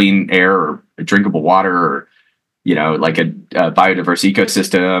having clean air or drinkable water, or, like a biodiverse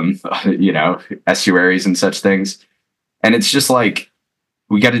ecosystem, estuaries and such things. And it's just like,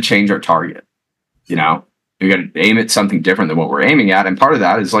 we got to change our target, we got to aim at something different than what we're aiming at. And part of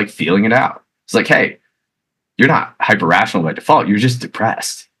that is like feeling it out. It's like, hey, you're not hyper rational by default. You're just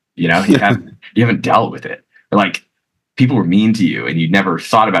depressed. You haven't dealt with it. Or like people were mean to you and you never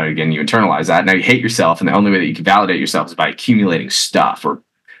thought about it again. You internalize that. Now you hate yourself. And the only way that you can validate yourself is by accumulating stuff, or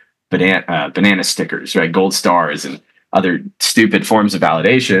banana stickers, right? Gold stars and other stupid forms of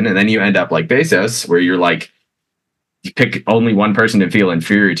validation. And then you end up like Bezos, where you're like, you pick only one person to feel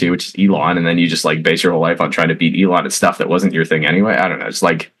inferior to, which is Elon. And then you just like base your whole life on trying to beat Elon at stuff that wasn't your thing anyway. I don't know. It's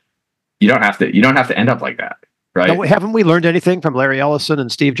like, you don't have to end up like that, right? No, haven't we learned anything from Larry Ellison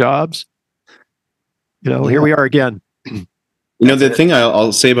and Steve Jobs? Here we are again. The thing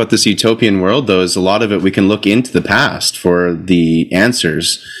I'll say about this utopian world, though, is a lot of it we can look into the past for the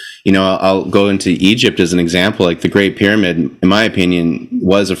answers. I'll go into Egypt as an example. Like the Great Pyramid, in my opinion,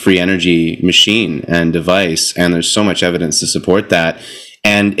 was a free energy machine and device, and there's so much evidence to support that.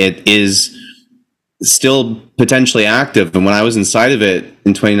 And it is still potentially active. And when I was inside of it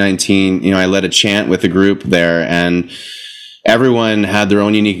in 2019, I led a chant with a group there, and everyone had their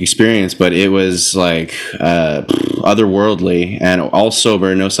own unique experience, but it was like otherworldly and all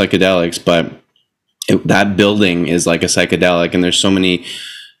sober, no psychedelics. But that building is like a psychedelic, and there's so many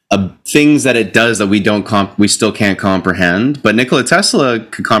things that it does that we still can't comprehend. But Nikola Tesla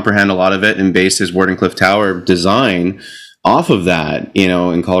could comprehend a lot of it and base his Wardenclyffe Tower design off of that,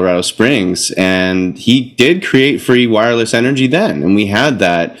 in Colorado Springs. And he did create free wireless energy then. And we had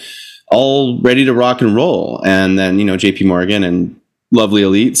that all ready to rock and roll. And then, JP Morgan and lovely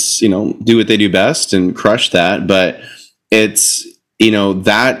elites, do what they do best and crush that. But it's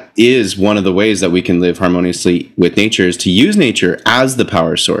that is one of the ways that we can live harmoniously with nature, is to use nature as the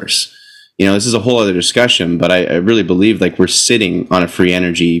power source. This is a whole other discussion, but I really believe like we're sitting on a free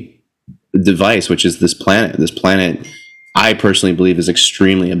energy device, which is this planet. This planet, I personally believe, is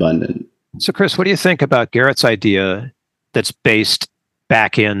extremely abundant. So, Chris, what do you think about Garrett's idea that's based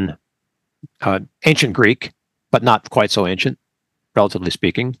back in ancient Greek, but not quite so ancient, relatively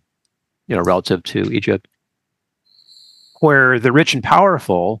speaking, relative to Egypt, where the rich and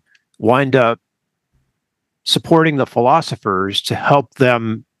powerful wind up supporting the philosophers to help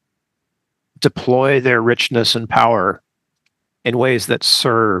them deploy their richness and power in ways that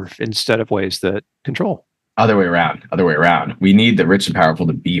serve instead of ways that control? Other way around. We need the rich and powerful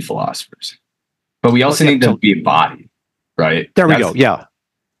to be philosophers, but we also need them to be embodied, right? There we go. Yeah.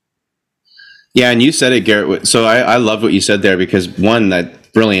 Yeah, and you said it, Garrett. So I love what you said there, because one, that's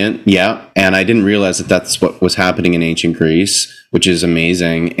brilliant, yeah, and I didn't realize that that's what was happening in ancient Greece, which is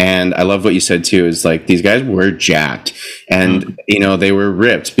amazing. And I love what you said too, is like these guys were jacked, and they were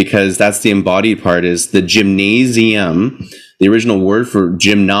ripped, because that's the embodied part, is the gymnasium. The original word for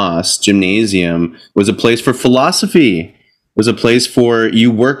gymnasium, was a place for philosophy. Was a place for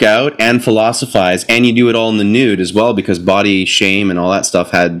you work out and philosophize, and you do it all in the nude as well, because body shame and all that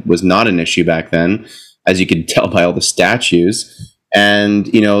stuff was not an issue back then, as you could tell by all the statues. And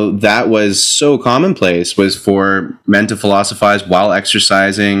that was so commonplace, was for men to philosophize while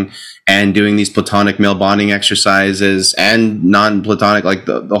exercising and doing these platonic male bonding exercises and non-platonic, like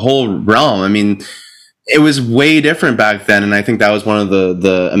the whole realm. I mean, it was way different back then, and I think that was one of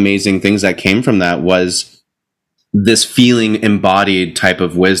the amazing things that came from that, was this feeling embodied type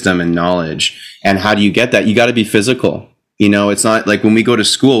of wisdom and knowledge. And how do you get that? You got to be physical. It's not like when we go to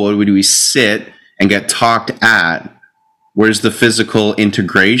school, what do we sit and get talked at? Where's the physical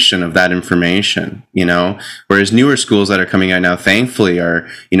integration of that information? Whereas newer schools that are coming out now, thankfully, are,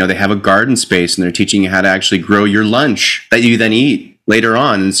 they have a garden space, and they're teaching you how to actually grow your lunch that you then eat later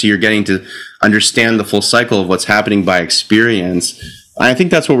on. And so you're getting to understand the full cycle of what's happening by experience. I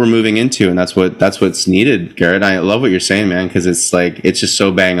think that's what we're moving into, and that's what's needed, Garrett. I love what you're saying, man, because it's like, it's just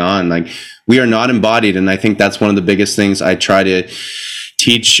so bang on. Like, we are not embodied, and I think that's one of the biggest things I try to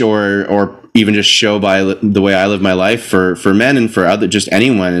teach or even just show by the way I live my life for men and for just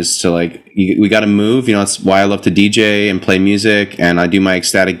anyone, is to like, we got to move. That's why I love to DJ and play music, and I do my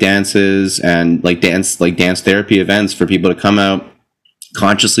ecstatic dances and dance therapy events for people to come out,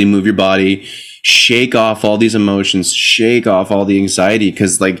 consciously move your body, shake off all these emotions, shake off all the anxiety,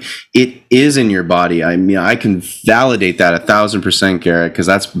 because it is in your body. I mean, I can validate that 1,000%, Garrett, because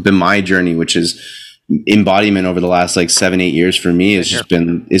that's been my journey, which is embodiment over the last 7-8 years for me. It's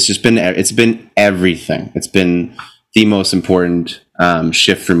been everything. It's been the most important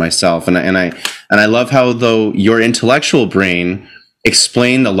shift for myself, and I love how, though, your intellectual brain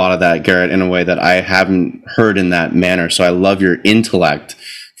explained a lot of that, Garrett, in a way that I haven't heard in that manner. So I love your intellect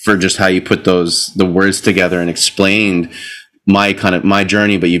for just how you put the words together and explained my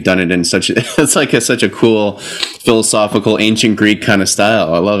journey, but you've done it in such a cool philosophical ancient Greek kind of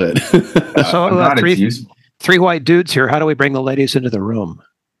style. I love it. So three white dudes here. How do we bring the ladies into the room?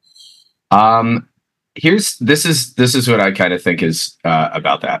 This is what I kind of think is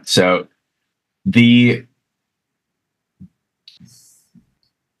about that. So the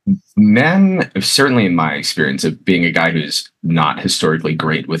men, certainly in my experience of being a guy who's not historically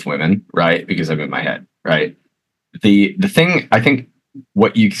great with women, right? Because I'm in my head, right? The thing, I think,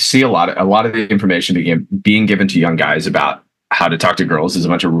 what you see a lot of the information being given to young guys about how to talk to girls is a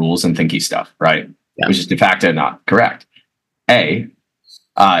bunch of rules and thinky stuff, right? Yeah. Which is de facto not correct.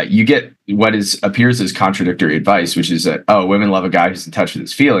 You get what appears as contradictory advice, which is that, women love a guy who's in touch with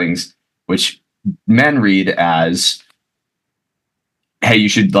his feelings, which men read as, hey, you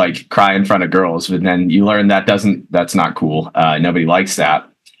should cry in front of girls, but then you learn that's not cool. Nobody likes that.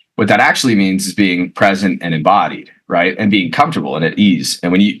 What that actually means is being present and embodied, right? And being comfortable and at ease.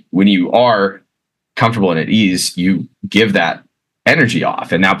 And when you are comfortable and at ease, you give that energy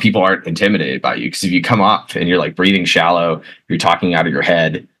off. And now people aren't intimidated by you, because if you come up and you're breathing shallow, you're talking out of your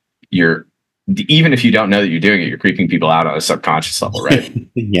head, even if you don't know that you're doing it, you're creeping people out on a subconscious level, right?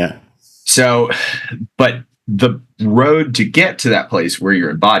 Yeah. So, but the road to get to that place where you're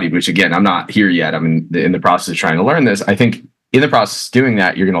embodied, which again, I'm not here yet. I'm in the process of trying to learn this. I think in the process of doing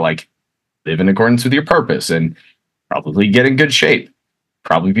that, you're going to live in accordance with your purpose and probably get in good shape,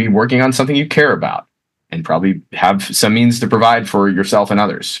 probably be working on something you care about, and probably have some means to provide for yourself and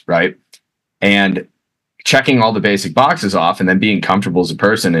others, right? And checking all the basic boxes off, and then being comfortable as a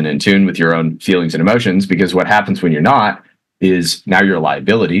person and in tune with your own feelings and emotions, because what happens when you're not is now you're a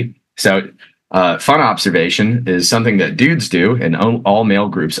liability. So Fun observation is something that dudes do in all male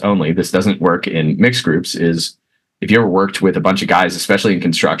groups only. This doesn't work in mixed groups. Is if you ever worked with a bunch of guys, especially in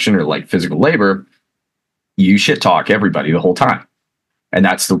construction or like physical labor, you shit talk everybody the whole time. And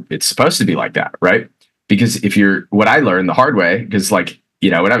it's supposed to be like that, right? Because what I learned the hard way, because like,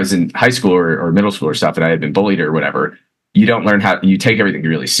 when I was in high school or middle school or stuff and I had been bullied or whatever, you don't learn you take everything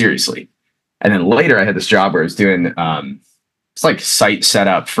really seriously. And then later I had this job where I was doing, it's like site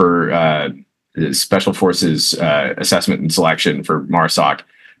setup for Special Forces assessment and selection for MARSOC.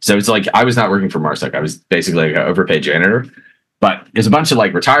 So it's like I was not working for MARSOC. I was basically like an overpaid janitor. But there's a bunch of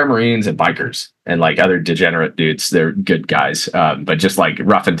like retired Marines and bikers and like other degenerate dudes. They're good guys, but just like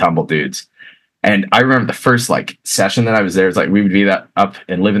rough and tumble dudes. And I remember the first like session that I was there, it's like we would be up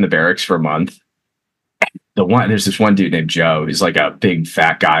and live in the barracks for a month. There's this one dude named Joe. He's like a big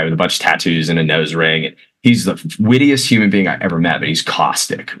fat guy with a bunch of tattoos and a nose ring. He's the wittiest human being I ever met, but he's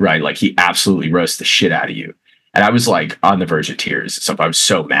caustic, right? Like he absolutely roasts the shit out of you. And I was like on the verge of tears. So I was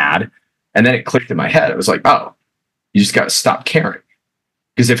so mad. And then it clicked in my head. I was like, oh, you just got to stop caring.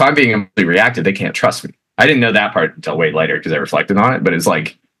 Because if I'm being emotionally reactive, they can't trust me. I didn't know that part until way later because I reflected on it. But it's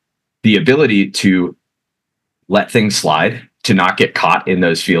like the ability to let things slide, to not get caught in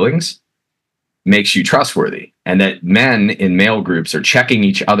those feelings, makes you trustworthy. And that men in male groups are checking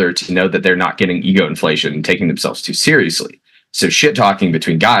each other to know that they're not getting ego inflation and taking themselves too seriously. So shit talking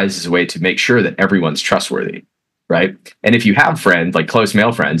between guys is a way to make sure that everyone's trustworthy, right? And if you have friends, like close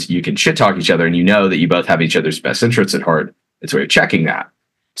male friends, you can shit talk each other and you know that you both have each other's best interests at heart. It's a way of checking that.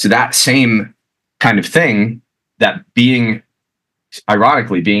 So that same kind of thing, that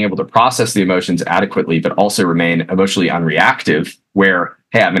ironically being able to process the emotions adequately, but also remain emotionally unreactive, where,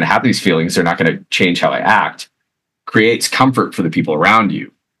 hey, I'm going to have these feelings, they're not going to change how I act, creates comfort for the people around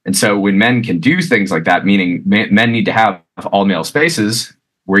you. And so when men can do things like that, meaning men need to have all male spaces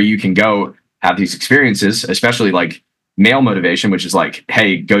where you can go have these experiences, especially like male motivation, which is like,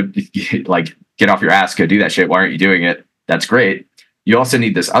 hey, go like get off your ass, go do that shit. Why aren't you doing it? That's great. You also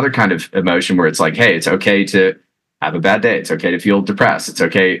need this other kind of emotion where it's like, hey, it's okay to have a bad day. It's okay to feel depressed. It's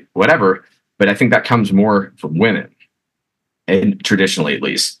okay, whatever. But I think that comes more from women, and traditionally at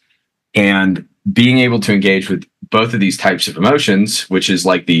least. And being able to engage with both of these types of emotions, which is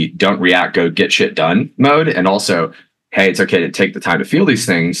like the don't react, go get shit done mode, and also, hey, it's okay to take the time to feel these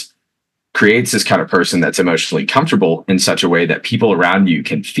things, creates this kind of person that's emotionally comfortable in such a way that people around you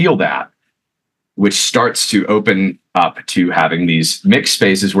can feel that, which starts to open up to having these mixed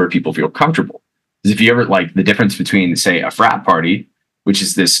spaces where people feel comfortable. Because if you ever like the difference between, say, a frat party, which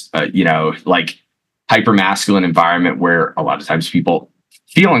is this, like hyper masculine environment where a lot of times people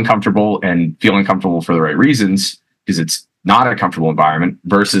feel uncomfortable and feel uncomfortable for the right reasons because it's not a comfortable environment,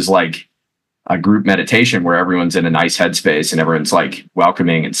 versus like a group meditation where everyone's in a nice headspace and everyone's like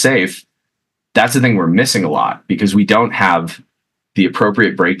welcoming and safe. That's the thing we're missing a lot because we don't have the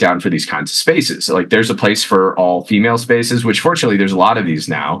appropriate breakdown for these kinds of spaces. So like there's a place for all female spaces, which fortunately there's a lot of these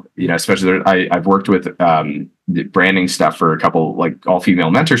now, especially I've worked with the branding stuff for a couple like all female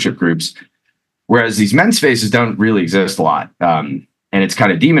mentorship groups, whereas these men's spaces don't really exist a lot. And it's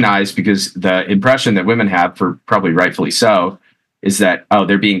kind of demonized because the impression that women have, for probably rightfully so, is that, oh,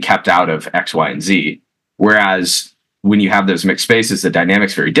 they're being kept out of X, Y, and Z. Whereas when you have those mixed spaces, the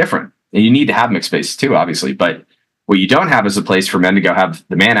dynamic's very different. And you need to have mixed spaces too, obviously. But what you don't have is a place for men to go have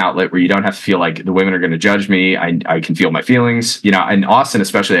the man outlet where you don't have to feel like the women are going to judge me. I can feel my feelings. In Austin,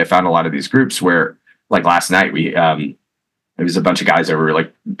 especially, I found a lot of these groups where, like last night, it was a bunch of guys that were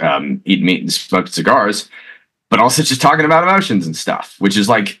like eating meat and smoking cigars, but also just talking about emotions and stuff, which is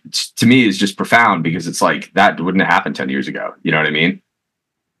like, to me, is just profound because it's like that wouldn't have happened 10 years ago. You know what I mean?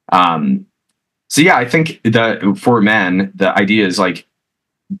 So yeah, I think for men, the idea is like,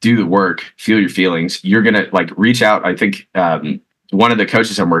 do the work, feel your feelings. You're going to like reach out. I think one of the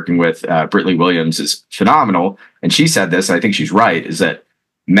coaches I'm working with, Brittany Williams, is phenomenal. And she said this, and I think she's right, is that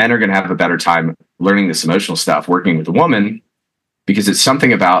men are going to have a better time learning this emotional stuff, working with a woman, because it's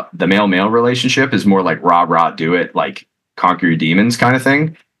something about the male-male relationship is more like rah, do it, like conquer your demons kind of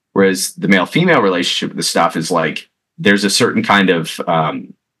thing. Whereas the male-female relationship with the stuff is like, there's a certain kind of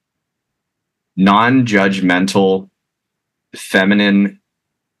non-judgmental, feminine,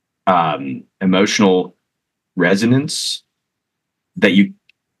 emotional resonance that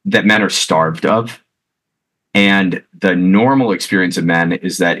men are starved of. And the normal experience of men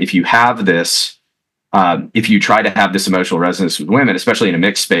is that if you have this, if you try to have this emotional resonance with women, especially in a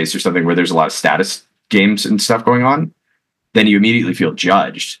mixed space or something where there's a lot of status games and stuff going on, then you immediately feel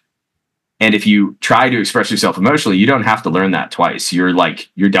judged. And if you try to express yourself emotionally, you don't have to learn that twice. You're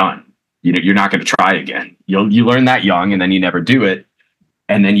done. You're not going to try again. You learn that young and then you never do it.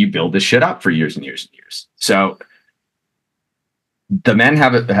 And then you build this shit up for years and years and years. So the men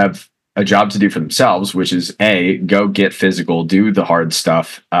have a job to do for themselves, which is go get physical, do the hard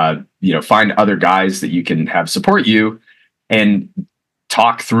stuff, find other guys that you can have support you and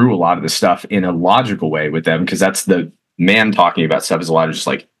talk through a lot of the stuff in a logical way with them. Cause that's the man talking about stuff is a lot of just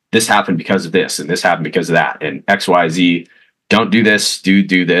like, this happened because of this and this happened because of that and X, Y, Z, don't do this,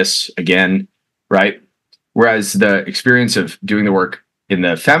 do this again. Right. Whereas the experience of doing the work in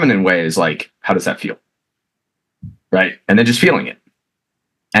the feminine way is like, how does that feel? Right. And then just feeling it.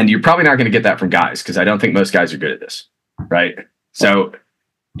 And you're probably not going to get that from guys because I don't think most guys are good at this. Right. So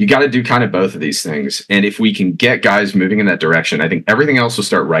you got to do kind of both of these things. And if we can get guys moving in that direction, I think everything else will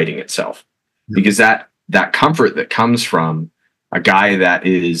start writing itself because that comfort that comes from a guy that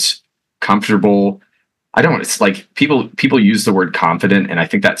is comfortable. It's like people use the word confident. And I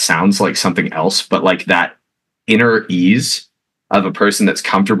think that sounds like something else, but like that inner ease of a person that's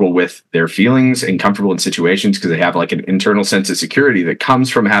comfortable with their feelings and comfortable in situations because they have like an internal sense of security that comes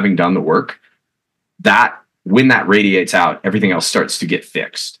from having done the work, that when that radiates out, everything else starts to get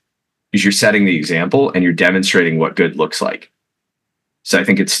fixed because you're setting the example and you're demonstrating what good looks like. So I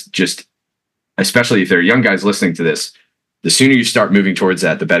think it's just, especially if there are young guys listening to this, the sooner you start moving towards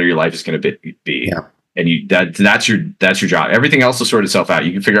that, the better your life is going to be. Yeah. And that's your job. Everything else will sort itself out.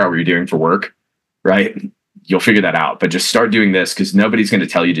 You can figure out what you're doing for work, right? You'll figure that out, but just start doing this because nobody's going to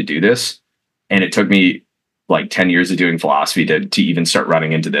tell you to do this. And it took me like 10 years of doing philosophy to even start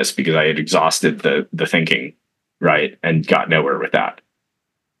running into this because I had exhausted the thinking, right? And got nowhere with that.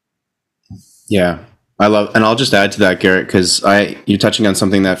 Yeah, and I'll just add to that, Garrett, because you're touching on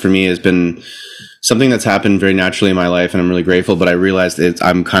something that for me has been something that's happened very naturally in my life, and I'm really grateful. But I realized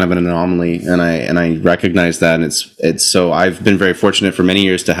I'm kind of an anomaly, and I recognize that, and it's so I've been very fortunate for many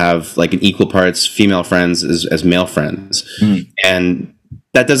years to have like an equal parts female friends as male friends, and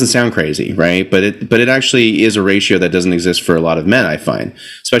that doesn't sound crazy, right? But it actually is a ratio that doesn't exist for a lot of men, I find,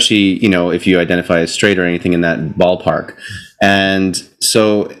 especially if you identify as straight or anything in that ballpark. And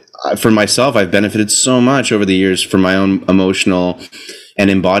so for myself, I've benefited so much over the years from my own emotional and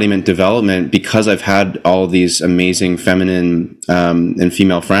embodiment development because I've had all these amazing feminine and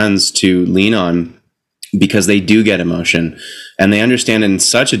female friends to lean on because they do get emotion and they understand it in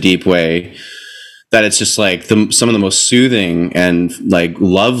such a deep way that it's just like some of the most soothing and like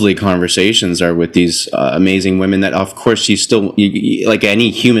lovely conversations are with these amazing women that of course you like any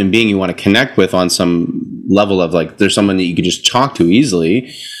human being you want to connect with on some level of like there's someone that you could just talk to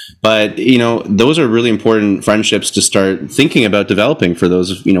easily. But, those are really important friendships to start thinking about developing for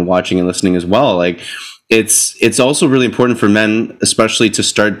those, watching and listening as well. Like it's also really important for men, especially to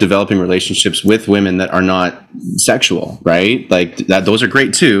start developing relationships with women that are not sexual, right? Like that, those are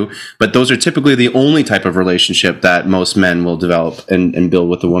great too, but those are typically the only type of relationship that most men will develop and build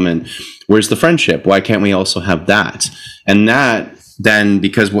with a woman. Where's the friendship? Why can't we also have that? And that then,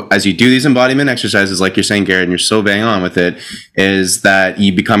 because as you do these embodiment exercises, like you're saying, Garrett, and you're so bang on with it, is that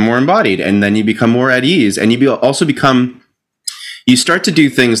you become more embodied and then you become more at ease and you start to do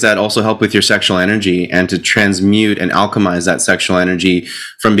things that also help with your sexual energy and to transmute and alchemize that sexual energy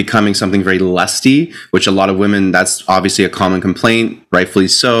from becoming something very lusty, which a lot of women, that's obviously a common complaint, rightfully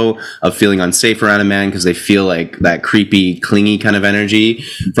so, of feeling unsafe around a man because they feel like that creepy, clingy kind of energy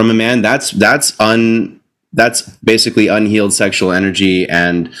from a man. That's basically unhealed sexual energy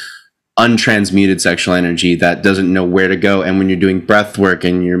and untransmuted sexual energy that doesn't know where to go. And when you're doing breath work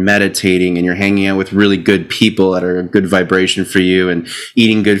and you're meditating and you're hanging out with really good people that are a good vibration for you and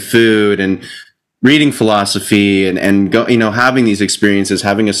eating good food and reading philosophy and go, having these experiences,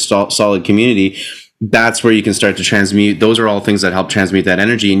 having a solid community, that's where you can start to transmute. Those are all things that help transmute that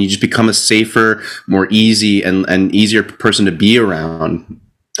energy. And you just become a safer, more easy and easier person to be around.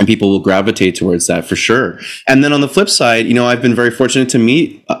 And people will gravitate towards that for sure. And then on the flip side, I've been very fortunate to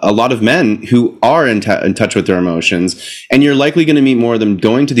meet a lot of men who are in touch with their emotions. And you're likely going to meet more of them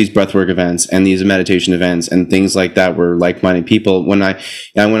going to these breathwork events and these meditation events and things like that where like-minded people. When I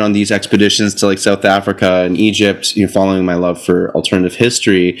went on these expeditions to like South Africa and Egypt, following my love for alternative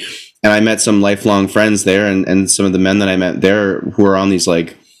history, and I met some lifelong friends there and some of the men that I met there who are on these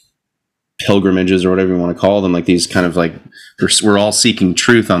like pilgrimages or whatever you want to call them, like these kind of like we're all seeking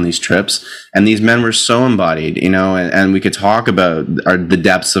truth on these trips, and these men were so embodied, and we could talk about the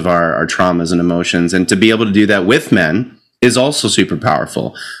depths of our traumas and emotions, and to be able to do that with men is also super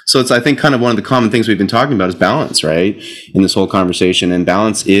powerful. So it's, I think, kind of one of the common things we've been talking about is balance, right, in this whole conversation, and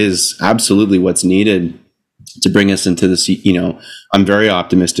balance is absolutely what's needed to bring us into this, I'm very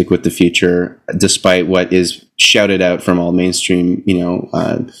optimistic with the future, despite what is shouted out from all mainstream,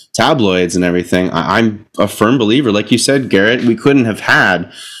 tabloids and everything. I'm a firm believer, like you said, Garrett, we couldn't have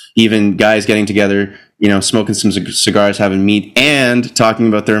had even guys getting together, smoking some cigars, having meat, and talking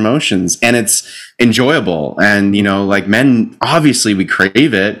about their emotions. And it's enjoyable. And, like men, obviously we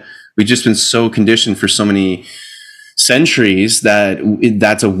crave it. We've just been so conditioned for so many centuries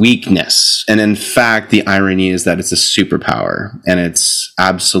that's a weakness. And in fact, the irony is that it's a superpower, and it's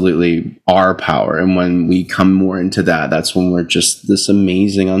absolutely our power. And when we come more into that, that's when we're just this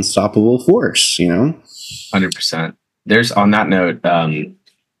amazing, unstoppable force, 100%. There's, on that note,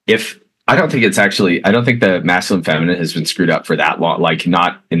 I don't think the masculine feminine has been screwed up for that long, like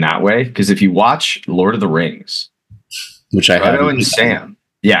not in that way. Because if you watch Lord of the Rings, which I have, Frodo and Sam,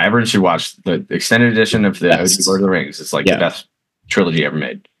 yeah, everyone should watch the extended edition of the OG Lord of the Rings. It's like the best trilogy ever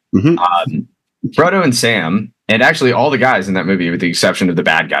made. Mm-hmm. Frodo and Sam, and actually all the guys in that movie, with the exception of the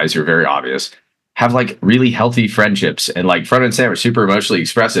bad guys who are very obvious, have like really healthy friendships. And like Frodo and Sam are super emotionally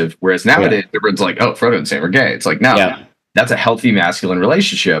expressive. Whereas nowadays, everyone's like, oh, Frodo and Sam are gay. It's like, no, that's a healthy masculine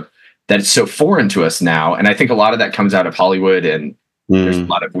relationship that is so foreign to us now. And I think a lot of that comes out of Hollywood, and there's a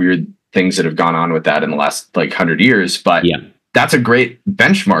lot of weird things that have gone on with that in the last like 100 years. But that's a great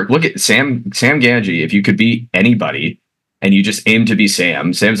benchmark. Look at Sam Gamgee. If you could be anybody and you just aim to be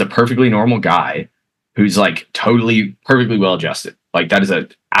Sam, Sam's a perfectly normal guy who's like totally perfectly well adjusted. Like that is a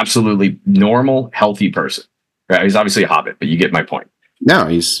absolutely normal, healthy person. Right? He's obviously a hobbit, but you get my point. No,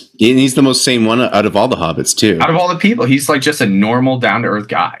 he's the most sane one out of all the hobbits too. Out of all the people, he's like just a normal, down to earth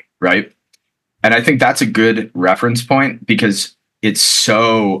guy, right? And I think that's a good reference point because it's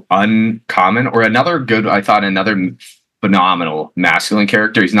so uncommon. Or another phenomenal masculine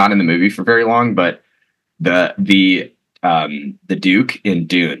character. He's not in the movie for very long, but the Duke in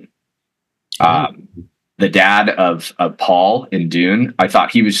Dune, the dad of Paul in Dune. I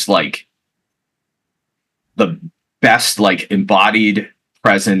thought he was like the best, like embodied,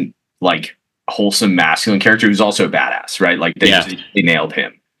 present, like wholesome masculine character who's also a badass, right? Like they nailed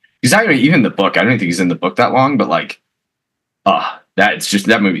him. He's not even in the book. I don't think he's in the book that long, but like,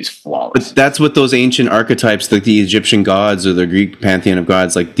 that movie's flawless. But that's what those ancient archetypes, like the Egyptian gods or the Greek pantheon of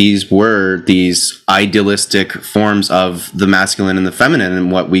gods, like these were these idealistic forms of the masculine and the feminine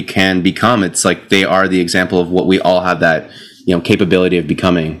and what we can become. It's like they are the example of what we all have that, capability of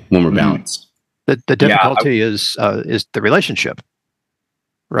becoming when we're balanced. The difficulty is the relationship,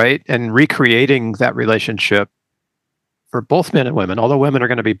 right? And recreating that relationship for both men and women, although women are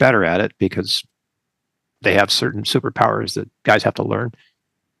going to be better at it because they have certain superpowers that guys have to learn.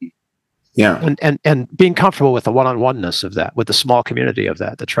 Yeah. And being comfortable with the one-on-oneness of that, with the small community of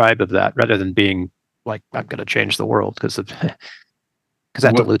that, the tribe of that, rather than being like, I'm going to change the world because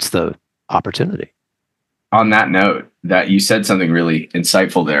that dilutes the opportunity. On that note, that you said something really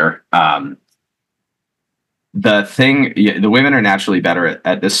insightful there. The women are naturally better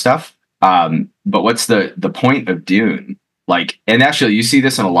at this stuff. But what's the point of Dune? Like, and actually you see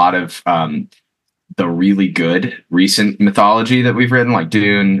this in a lot of, the really good recent mythology that we've written, like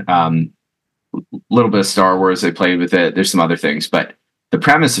Dune, little bit of Star Wars, they played with it. There's some other things, but the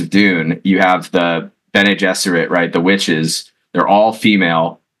premise of Dune, you have the Bene Gesserit, right? The witches, they're all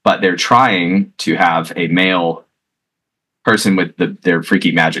female, but they're trying to have a male person with their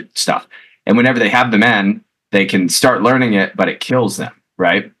freaky magic stuff. And whenever they have the men, they can start learning it, but it kills them,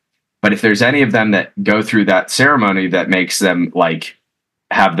 right? But if there's any of them that go through that ceremony that makes them like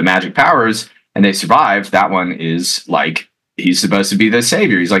have the magic powers, and they survive, that one is like, he's supposed to be the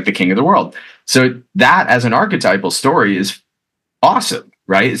savior. He's like the king of the world. So that as an archetypal story is awesome,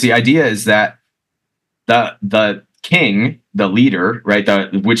 right? It's the idea is that the king, the leader,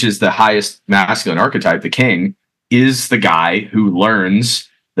 right? Which is the highest masculine archetype, the king, is the guy who learns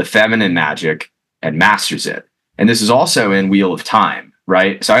the feminine magic and masters it. And this is also in Wheel of Time,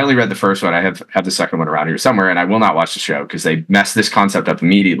 right? So I only read the first one. I have the second one around here somewhere, and I will not watch the show because they messed this concept up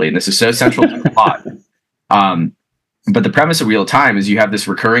immediately. And this is so central to the plot. But the premise of Wheel of Time is you have this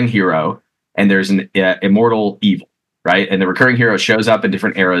recurring hero, and there's an immortal evil, right? And the recurring hero shows up in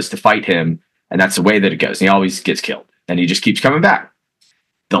different eras to fight him, and that's the way that it goes. And he always gets killed, and he just keeps coming back.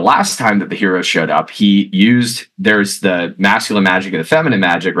 The last time that the hero showed up, there's the masculine magic and the feminine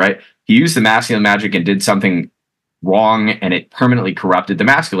magic, right? He used the masculine magic and did something wrong, and it permanently corrupted the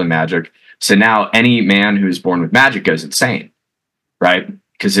masculine magic. So now any man who's born with magic goes insane, right?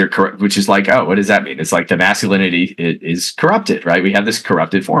 Because they're corrupt, which is like, oh, what does that mean? It's like the masculinity is corrupted, right? We have this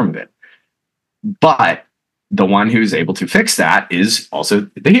corrupted form of it. But the one who's able to fix that is also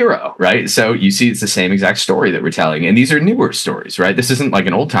the hero, right? So you see, it's the same exact story that we're telling. And these are newer stories, right? This isn't like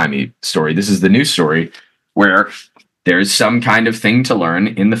an old-timey story. This is the new story where there's some kind of thing to learn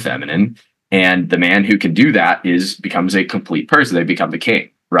in the feminine, and the man who can do that becomes a complete person. They become the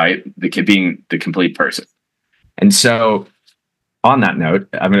king, right? The kid being the complete person. And so on that note,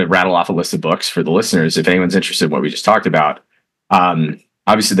 I'm going to rattle off a list of books for the listeners if anyone's interested in what we just talked about.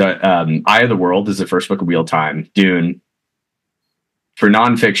 Obviously, the Eye of the World is the first book of Wheel of Time. Dune. For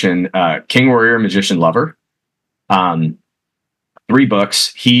nonfiction, King, Warrior, Magician, Lover. 3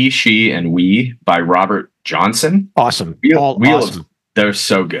 books, He, She, and We by Robert Johnson. Awesome. Awesome. They're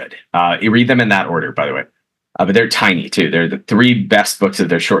so good. You read them in that order, by the way. But they're tiny, too. They're the 3 best books of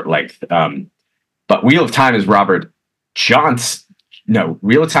their short length. But Wheel of Time is Robert Johnson. No,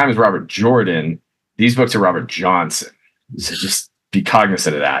 Wheel of Time is Robert Jordan. These books are Robert Johnson. So just be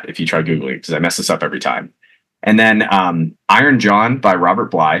cognizant of that if you try Googling, because I mess this up every time. And then Iron John by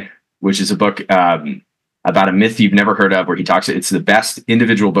Robert Bly, which is a book about a myth you've never heard of, where he talks. It's the best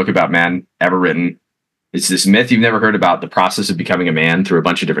individual book about man ever written. It's this myth you've never heard about, the process of becoming a man through a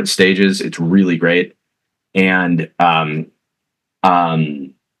bunch of different stages. It's really great. And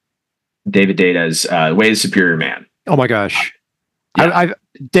David Data's Way of the Superior Man. Oh my gosh. Yeah.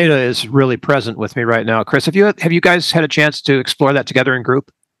 Data is really present with me right now. Chris, have you guys had a chance to explore that together in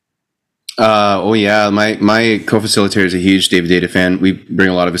group? Oh yeah, my co-facilitator is a huge David Data fan. We bring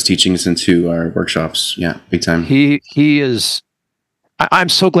a lot of his teachings into our workshops. Yeah, big time. He is. I'm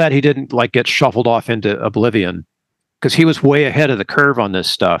so glad he didn't get shuffled off into oblivion, because he was way ahead of the curve on this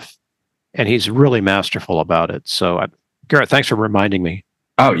stuff, and he's really masterful about it. So, Garrett, thanks for reminding me.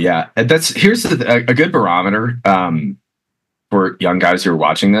 Oh yeah, here's a good barometer for young guys who are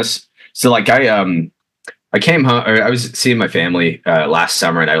watching this. So I came home, or I was seeing my family last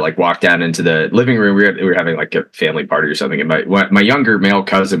summer, and I walked down into the living room. We were having a family party or something, and my younger male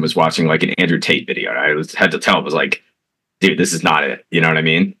cousin was watching an Andrew Tate video, and I had to tell him, I was like, dude, this is not it. You know what I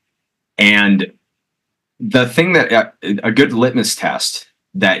mean? And the thing that a good litmus test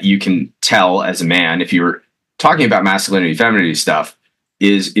that you can tell as a man, if you're talking about masculinity, femininity stuff,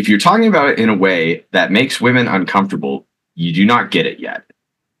 is if you're talking about it in a way that makes women uncomfortable, you do not get it yet.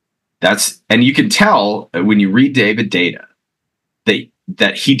 And you can tell when you read David Data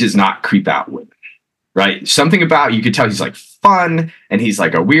that he does not creep out women, right? Something about, you could tell he's fun, and he's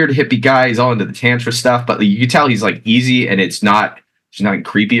a weird hippie guy. He's all into the tantra stuff, but you can tell he's easy, and there's nothing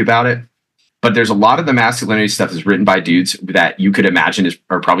creepy about it. But there's a lot of the masculinity stuff is written by dudes that you could imagine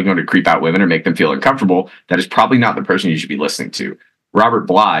are probably going to creep out women or make them feel uncomfortable. That is probably not the person you should be listening to. Robert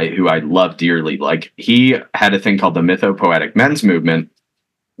Bly, who I love dearly, he had a thing called the mythopoetic men's movement,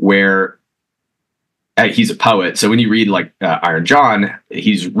 where he's a poet. So when you read Iron John,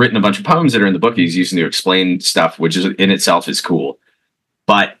 he's written a bunch of poems that are in the book he's using to explain stuff, which is in itself is cool.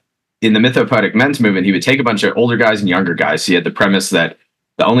 But in the mythopoetic men's movement, he would take a bunch of older guys and younger guys. He had the premise that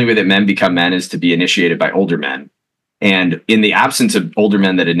the only way that men become men is to be initiated by older men. And in the absence of older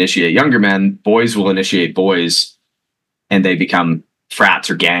men that initiate younger men, boys will initiate boys, and they become frats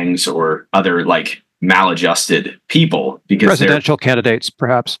or gangs or other maladjusted people, because presidential candidates,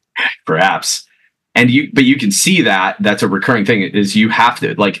 perhaps. And you can see that's a recurring thing, is you have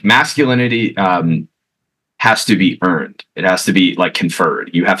to, masculinity has to be earned. It has to be conferred.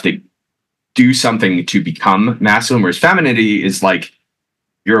 You have to do something to become masculine, whereas femininity is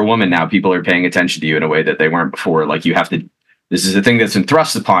you're a woman now. People are paying attention to you in a way that they weren't before. You have to, this is a thing that's been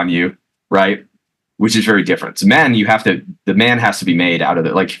thrust upon you, right? Which is very different. So men, the man has to be made out of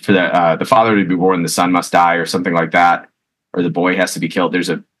it. For the father to be born, the son must die, or something like that, or the boy has to be killed. There's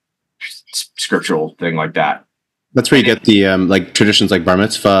a scriptural thing like that. That's where you get the traditions like bar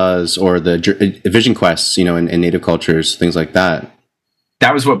mitzvahs or the vision quests, in native cultures, things like that.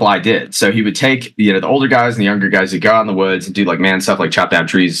 That was what Bly did. So he would take the older guys and the younger guys, he'd go out in the woods and do man stuff, chop down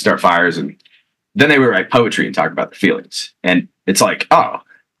trees, start fires, and then they would write poetry and talk about their feelings. And it's oh,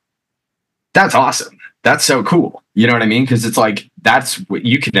 that's awesome. That's so cool. You know what I mean? Because it's that's what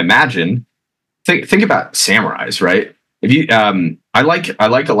you can imagine. Think about samurais, right? If you, I like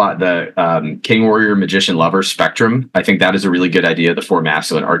a lot the King, Warrior, Magician, Lover spectrum. I think that is a really good idea. The 4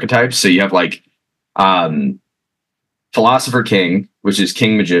 masculine archetypes. So you have Philosopher King, which is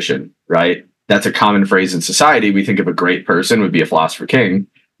King Magician, right? That's a common phrase in society. We think of a great person would be a Philosopher King.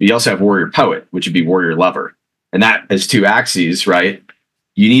 You also have Warrior Poet, which would be Warrior Lover, and that is 2 axes, right?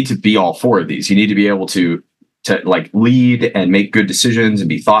 You need to be all 4 of these. You need to be able to lead and make good decisions and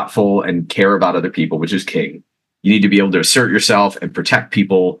be thoughtful and care about other people, which is King. You need to be able to assert yourself and protect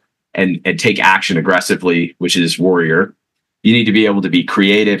people and take action aggressively, which is Warrior. You need to be able to be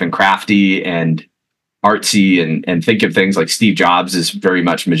creative and crafty and artsy and think of things like Steve Jobs is very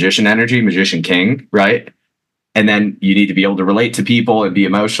much Magician energy, Magician King, right? And then you need to be able to relate to people and be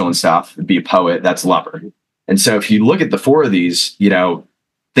emotional and stuff, and be a poet. That's Lover. And so if you look at the four of these,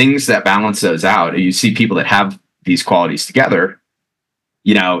 things that balance those out, you see people that have these qualities together,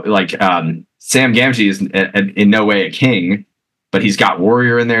 like Sam Gamgee is in no way a king, but he's got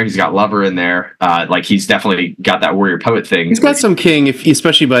warrior in there. He's got lover in there. Like he's definitely got that warrior poet thing. He's got some king,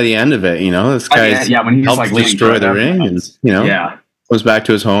 especially by the end of it. This guy's when he's helped like destroy the ring, and goes back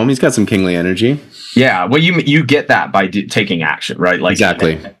to his home. He's got some kingly energy. Yeah, well, you get that by taking action, right? Like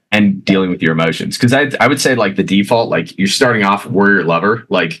exactly, and dealing with your emotions. Because I would say like the default, like you're starting off warrior lover,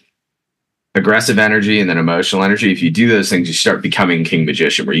 like aggressive energy and then emotional energy. If you do those things, you start becoming king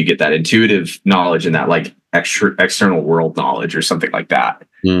magician, where you get that intuitive knowledge and that like external world knowledge or something like that.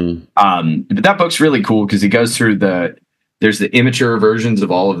 But that book's really cool because he goes through there's the immature versions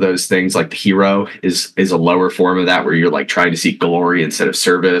of all of those things. Like the hero is a lower form of that, where you're like trying to seek glory instead of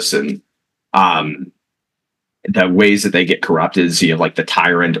service, and the ways that they get corrupted is you have like the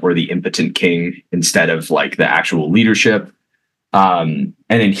tyrant or the impotent king instead of like the actual leadership. And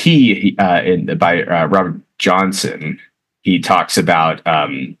then by Robert Johnson, he talks about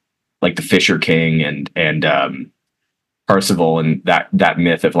like the Fisher King and Percival and that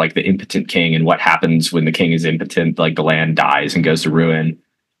myth of like the impotent king and what happens when the king is impotent, like the land dies and goes to ruin.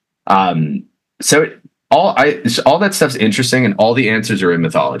 So all that stuff's interesting, and all the answers are in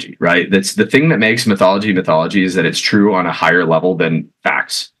mythology, right? That's the thing that makes mythology is that it's true on a higher level than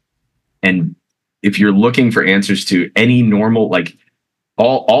facts. And if you're looking for answers to any normal, like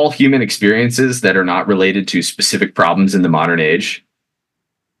all human experiences that are not related to specific problems in the modern age,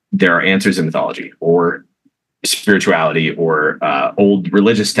 there are answers in mythology or spirituality or old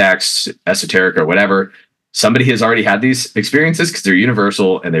religious texts, esoteric or whatever. Somebody has already had these experiences because they're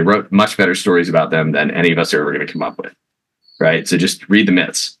universal, and they wrote much better stories about them than any of us are ever going to come up with. Right. So just read the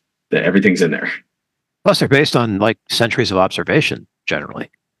myths. Everything's in there. Plus, they're based on like centuries of observation generally.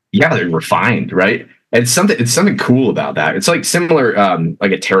 Yeah, they're refined, right? And it's something cool about that. It's like similar,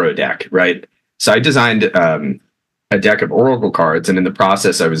 like a tarot deck, right? So I designed a deck of oracle cards, and in the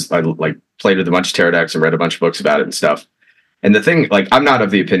process, I like played with a bunch of tarot decks and read a bunch of books about it and stuff. And the thing, like, I'm not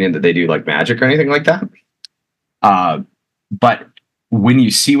of the opinion that they do like magic or anything like that. But when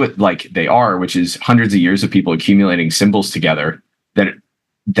you see what like they are, which is hundreds of years of people accumulating symbols together that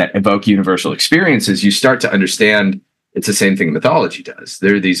evoke universal experiences, you start to understand it's the same thing mythology does.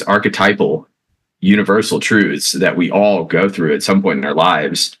 There are these archetypal universal truths that we all go through at some point in our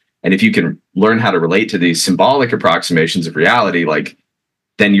lives. And if you can learn how to relate to these symbolic approximations of reality, like,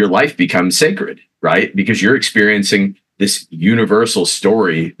 then your life becomes sacred, right? Because you're experiencing this universal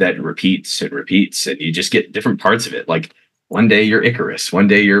story that repeats and repeats, and you just get different parts of it. Like one day you're Icarus, one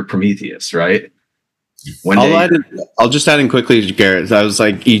day you're Prometheus, right? I'll just add in quickly, Garrett. I was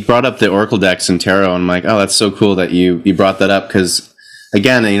like, you brought up the Oracle decks and tarot, and I'm like, oh, that's so cool that you brought that up, because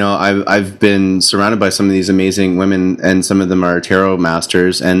again, I've been surrounded by some of these amazing women, and some of them are tarot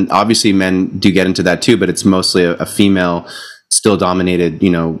masters, and obviously men do get into that too, but it's mostly a female still dominated,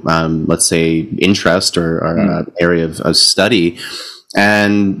 let's say interest or area of study.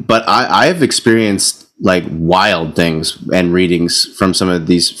 But I've experienced like wild things and readings from some of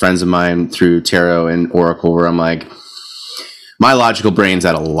these friends of mine through tarot and oracle, where I'm like, my logical brain's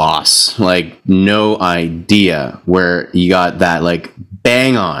at a loss, like no idea where you got that like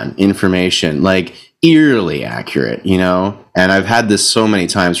bang on information, like eerily accurate, and I've had this so many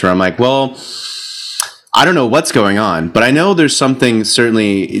times where I'm like, well, I don't know what's going on, but I know there's something,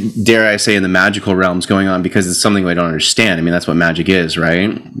 certainly, dare I say, in the magical realms going on, because it's something we don't understand. I mean, that's what magic is,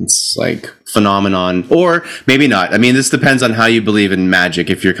 right? It's like phenomenon, or maybe not. I mean, this depends on how you believe in magic.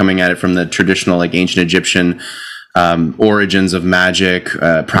 If you're coming at it from the traditional, like ancient Egyptian origins of magic,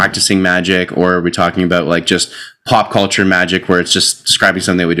 practicing magic, or are we talking about like just pop culture magic, where it's just describing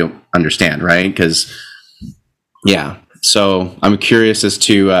something we don't understand, right? Because, yeah. So I'm curious as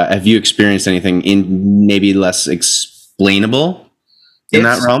to, have you experienced anything in maybe less explainable in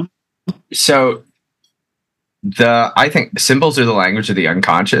that realm? So I think symbols are the language of the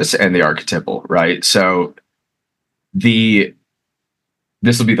unconscious and the archetypal, right? So this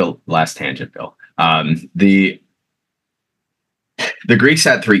will be the last tangent, Bill. The Greeks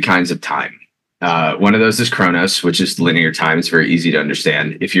had three kinds of time. One of those is Chronos, which is linear time. It's very easy to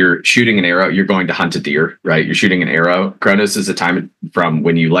understand. If you're shooting an arrow, you're going to hunt a deer, right? You're shooting an arrow. Chronos is the time from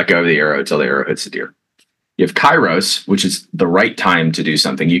when you let go of the arrow till the arrow hits the deer. You have Kairos, which is the right time to do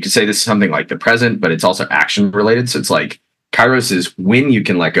something. You could say this is something like the present, but it's also action related. So it's like Kairos is when you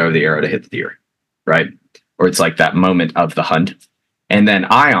can let go of the arrow to hit the deer, right? Or it's like that moment of the hunt. And then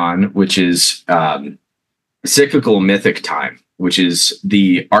Ion, which is cyclical mythic time, which is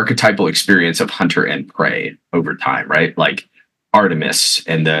the archetypal experience of hunter and prey over time, right? Like Artemis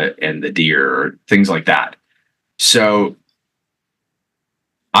and the deer, or things like that. So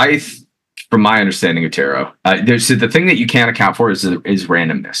from my understanding of tarot, there's the thing that you can't account for is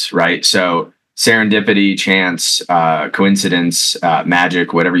randomness, right? So serendipity, chance, coincidence,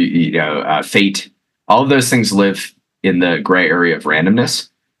 magic, whatever fate, all of those things live in the gray area of randomness.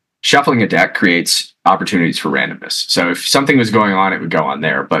 Shuffling a deck creates opportunities for randomness. So if something was going on, it would go on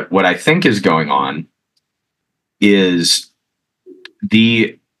there. But what I think is going on is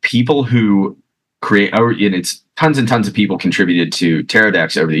the people who create, and it's tons and tons of people contributed to tarot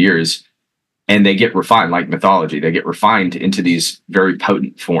decks over the years, and they get refined like mythology. They get refined into these very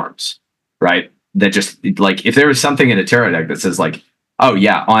potent forms, right? That just like, if there was something in a tarot deck that says like, oh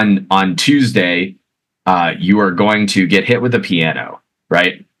yeah, on Tuesday, you are going to get hit with a piano,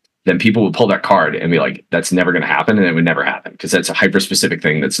 right? Then people would pull that card and be like, that's never going to happen. And it would never happen because that's a hyper specific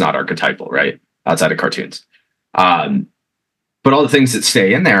thing that's not archetypal, right? Outside of cartoons. But all the things that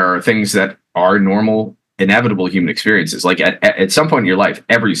stay in there are things that are normal, inevitable human experiences. Like at some point in your life,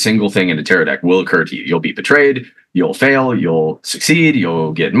 every single thing in a tarot deck will occur to you. You'll be betrayed, you'll fail, you'll succeed,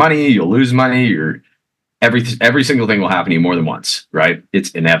 you'll get money, you'll lose money. Every single thing will happen to you more than once, right? It's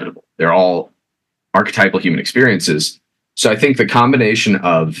inevitable. They're all archetypal human experiences. So I think the combination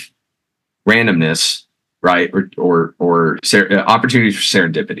of randomness, right, or opportunities for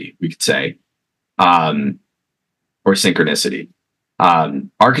serendipity, we could say, or synchronicity,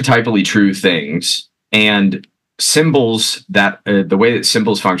 archetypally true things, and symbols that the way that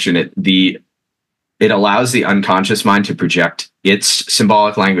symbols function, it allows the unconscious mind to project its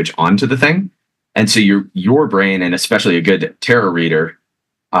symbolic language onto the thing, and so your brain, and especially a good tarot reader,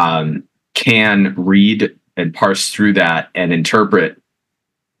 can read and parse through that and interpret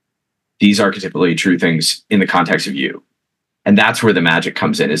these archetypally true things in the context of you. And that's where the magic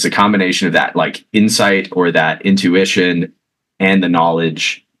comes in, is a combination of that like insight or that intuition and the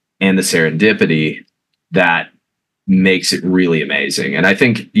knowledge and the serendipity that makes it really amazing. And I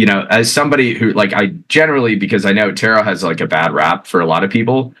think, as somebody who I generally, because I know tarot has like a bad rap for a lot of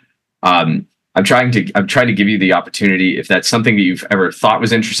people, I'm trying to give you the opportunity, if that's something that you've ever thought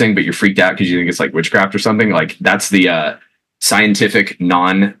was interesting, but you're freaked out because you think it's like witchcraft or something, like that's the scientific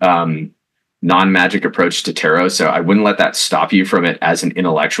non-magic approach to tarot. So I wouldn't let that stop you from it as an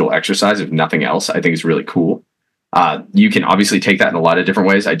intellectual exercise, if nothing else. I think it's really cool. You can obviously take that in a lot of different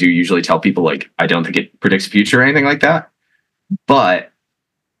ways. I do usually tell people I don't think it predicts the future or anything like that. But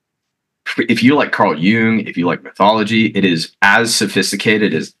if you like Carl Jung, if you like mythology, it is as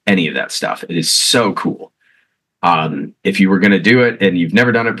sophisticated as any of that stuff. It is so cool. If you were going to do it and you've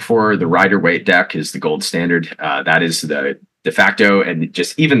never done it before, the Rider-Waite deck is the gold standard. That is the de facto, and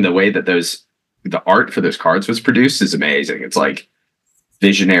just even the way that the art for those cards was produced is amazing. It's like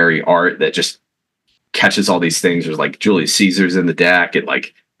visionary art that just catches all these things. There's like Julius Caesar's in the deck, and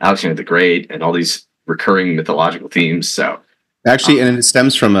like Alexander the Great, and all these recurring mythological themes. So actually, and it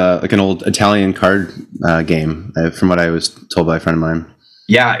stems from an old Italian card game, from what I was told by a friend of mine.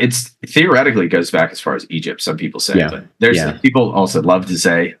 Yeah, it's theoretically goes back as far as Egypt, some people say. Yeah. But there's people also love to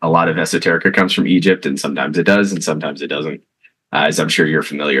say a lot of esoterica comes from Egypt, and sometimes it does, and sometimes it doesn't. As I'm sure you're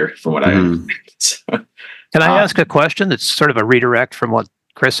familiar from what I understand. So, can I ask a question that's sort of a redirect from what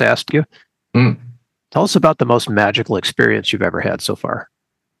Chris asked you? Tell us about the most magical experience you've ever had so far.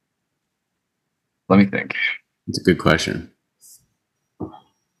 Let me think. It's a good question.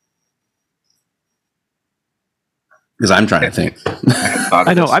 Because I'm trying to think.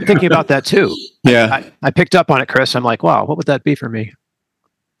 I know. I'm thinking about that too. Yeah. I picked up on it, Chris. I'm like, wow, what would that be for me? I'm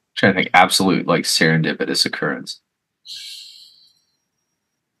trying to think. Absolute serendipitous occurrence.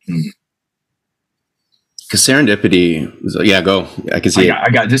 Because serendipity, go. I can see it. I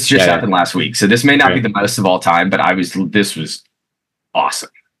got this. Just happened last week, so this may not be the most of all time, but this was awesome,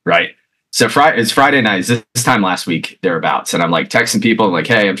 right? So it's Friday night. This time last week thereabouts, and I'm like texting people. I'm like,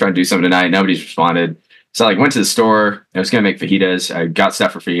 hey, I'm trying to do something tonight. Nobody's responded. So I went to the store. I was gonna make fajitas. I got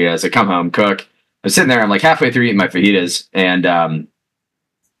stuff for fajitas. I come home, cook. I was sitting there. I'm like halfway through eating my fajitas, and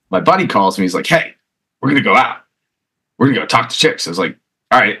my buddy calls me. He's like, hey, we're gonna go out. We're gonna go talk to chicks. I was like,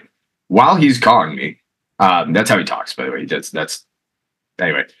 all right. While he's calling me. That's how he talks, by the way. That's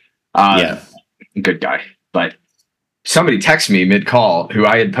anyway. Good guy. But somebody texted me mid-call who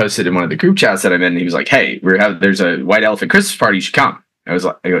I had posted in one of the group chats that I'm in. And he was like, "Hey, there's a White Elephant Christmas party. You should come." I was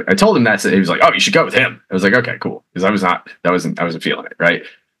like, I told him that. So he was like, "Oh, you should go with him." I was like, "Okay, cool," because I wasn't feeling it, right?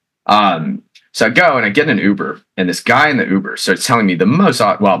 So I go and I get in an Uber, and this guy in the Uber starts telling me the most.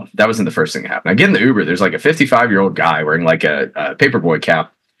 Well, that wasn't the first thing that happened. I get in the Uber. There's like a 55-year-old guy wearing like a paperboy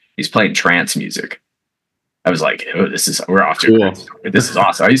cap. He's playing trance music. I was like, oh, we're off to cool. This is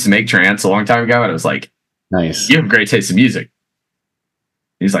awesome. I used to make trance a long time ago, and I was like, nice. You have great taste in music.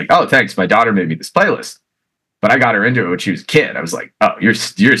 He's like, oh, thanks. My daughter made me this playlist. but I got her into it when she was a kid. I was like, oh, you're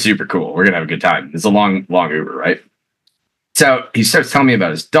super cool. We're gonna have a good time. It's a long Uber, right? So he starts telling me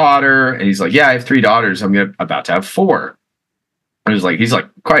about his daughter, and he's like, yeah, I have 3 daughters. I'm about to have 4. I was like, he's like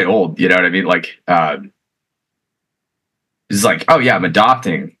quite old, you know what I mean? Like, he's like, oh yeah, I'm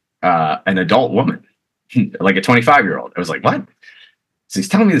adopting an adult woman, like a 25-year-old. I was like, what? So he's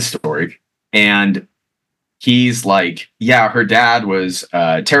telling me the story, and he's like, yeah, her dad was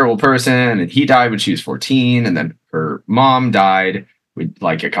a terrible person, and he died when she was 14, and then her mom died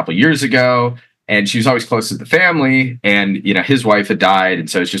like a couple years ago, and she was always close to the family, and his wife had died, and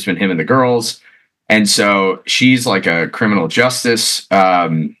so it's just been him and the girls. And so she's like a criminal justice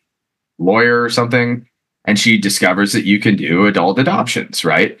lawyer or something, and she discovers that you can do adult adoptions,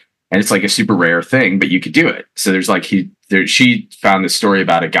 right? And it's like a super rare thing, but you could do it. So there's like she found this story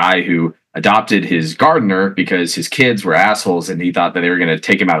about a guy who adopted his gardener because his kids were assholes, and he thought that they were going to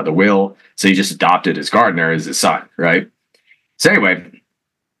take him out of the will, so he just adopted his gardener as his son, right? So anyway,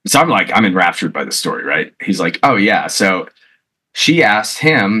 so I'm enraptured by the story, right? He's like, oh yeah, so she asked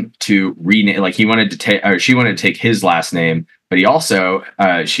him to rename, like she wanted to take his last name, but he also,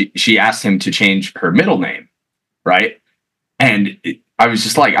 she asked him to change her middle name, right? And I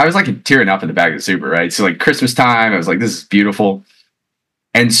was like tearing up in the back of the Super, right? So like Christmas time, I was like, this is beautiful.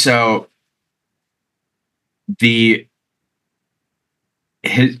 And so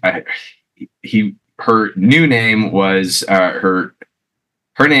her new name was, her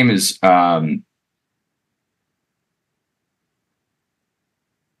name is,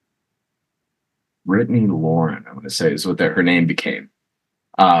 Brittany Lauren, I want to say is what her name became.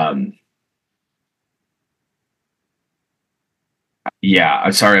 Yeah,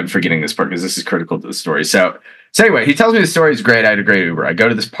 I'm sorry, I'm forgetting this part because this is critical to the story. So anyway, he tells me the story is great. I had a great Uber. I go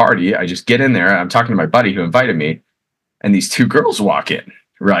to this party. I just get in there. I'm talking to my buddy who invited me, and these 2 girls walk in,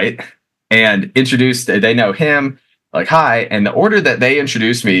 right? And they know him, like, hi. And the order that they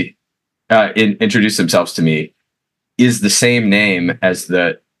introduce themselves to me is the same name as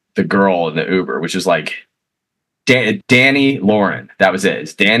the girl in the Uber, which is like Danny Lauren. That was it.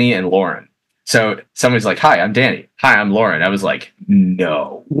 It's Danny and Lauren. So somebody's like, hi, I'm Danny. Hi, I'm Lauren. I was like,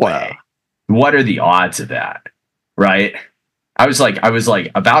 no way. What are the odds of that? Right? I was like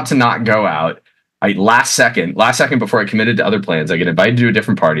about to not go out. Last second before I committed to other plans, I get invited to a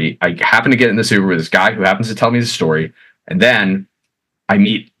different party. I happen to get in this Uber with this guy who happens to tell me the story. And then I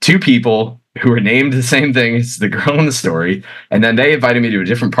meet 2 people who are named the same thing as the girl in the story. And then they invited me to a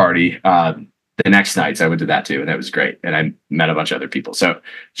different party the next night. So I went to that too. And that was great. And I met a bunch of other people. So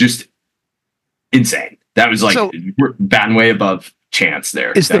just insane. That was like, we're batting way above chance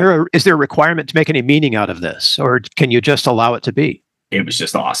there. Is there a requirement to make any meaning out of this? Or can you just allow it to be? It was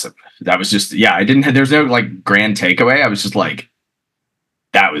just awesome. That was just, there's no like grand takeaway. I was just like,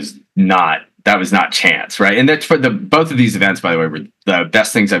 that was not chance, right? And that's for both of these events, by the way, were the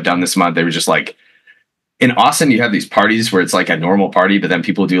best things I've done this month. They were just like, in Austin, you have these parties where it's like a normal party, but then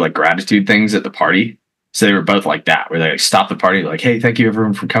people do like gratitude things at the party. So they were both like that, where they like stop the party, like, hey, thank you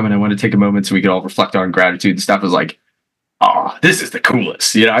everyone for coming. I want to take a moment so we could all reflect on gratitude and stuff. I was like, oh, this is the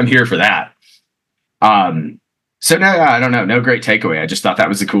coolest. I'm here for that. So no, I don't know. No great takeaway. I just thought that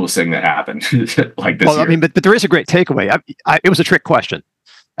was the coolest thing that happened like this year. I mean, but there is a great takeaway. It was a trick question.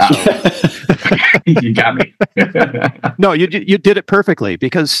 You got me. No, you did it perfectly,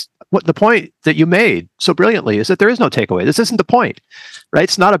 because what the point that you made so brilliantly is that there is no takeaway. This isn't the point, right?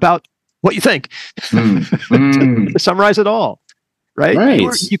 It's not about what you think. To summarize it all, right?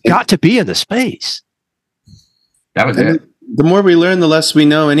 You got to be in the space. That was it. The more we learn, the less we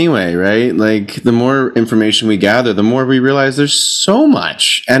know anyway, right? Like the more information we gather, the more we realize there's so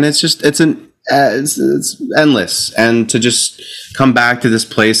much, and it's endless. And to just come back to this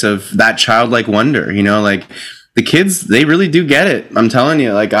place of that childlike wonder, like the kids, they really do get it. I'm telling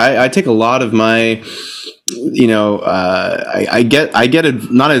you, like I take a lot of my, I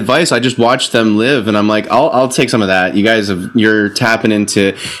get not advice. I just watch them live, and I'm like, I'll take some of that. You guys you're tapping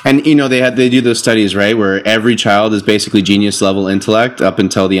into, and they do those studies, right, where every child is basically genius level intellect up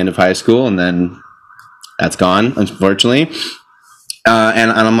until the end of high school, and then that's gone, unfortunately.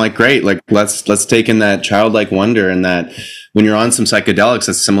 And I'm like, great, like let's take in that childlike wonder, and that when you're on some psychedelics,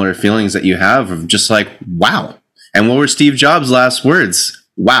 that's similar feelings that you have of just like, wow. And what were Steve Jobs' last words?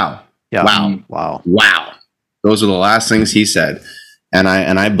 Wow. Yeah. Wow. Those are the last things he said. And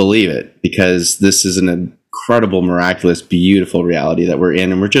I believe it, because this is an incredible, miraculous, beautiful reality that we're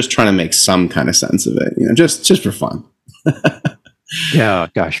in, and we're just trying to make some kind of sense of it, just for fun. Yeah,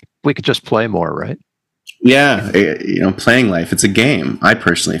 gosh, we could just play more, right? Yeah, playing life, it's a game. I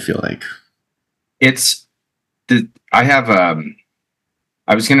personally feel like I have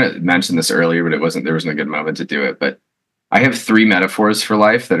I was going to mention this earlier, but there wasn't a good moment to do it. But I have 3 metaphors for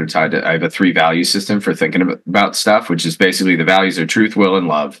life that are tied to, I have a 3 value system for thinking about stuff, which is basically the values are truth, will, and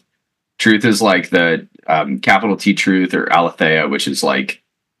love. Truth is like the capital T truth, or aletheia, which is like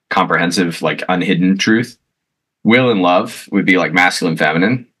comprehensive, like unhidden truth. Will and love would be like masculine,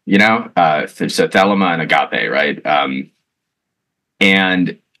 feminine, there's a thelema and agape, right?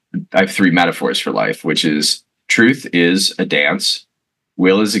 And I have 3 metaphors for life, which is truth is a dance,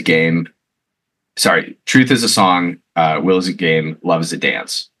 will is a game. Sorry, truth is a song, will is a game, love is a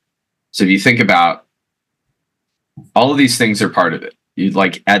dance. So if you think about all of these things are part of it. You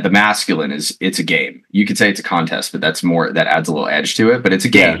like at the masculine it's a game. You could say it's a contest, but that adds a little edge to it. But it's a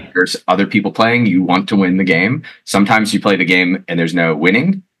game. Yeah. There's other people playing. You want to win the game. Sometimes you play the game and there's no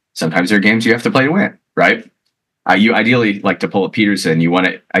winning. Sometimes there are games you have to play to win, right? You ideally like to pull a Peterson. You want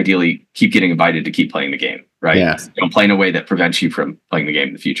to ideally keep getting invited to keep playing the game, right? Yeah. Don't play in a way that prevents you from playing the game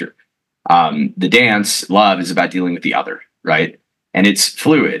in the future. The dance, love, is about dealing with the other, right? And it's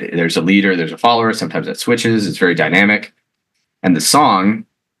fluid. There's a leader, there's a follower. Sometimes that switches. It's very dynamic. And the song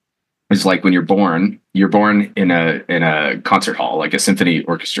is like when you're born in a concert hall, like a symphony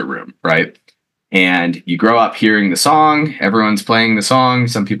orchestra room, right? And you grow up hearing the song. Everyone's playing the song.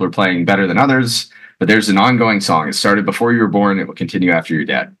 Some people are playing better than others, but there's an ongoing song. It started before you were born. It will continue after you're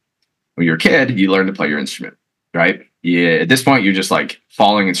dead. When you're a kid, you learn to play your instrument, right? At this point, you're just like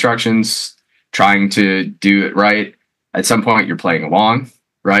following instructions, trying to do it right. At some point, you're playing along,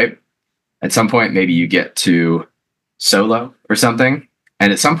 right? At some point, maybe you get to solo or something.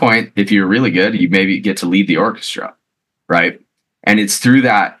 And at some point, if you're really good, you maybe get to lead the orchestra, right? And it's through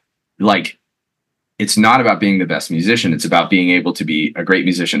that, like, it's not about being the best musician. It's about being able to be a great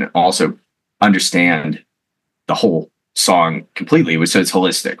musician and also understand the whole song completely. So it's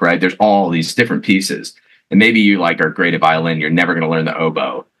holistic, right? There's all these different pieces. And maybe you like are great at violin. You're never going to learn the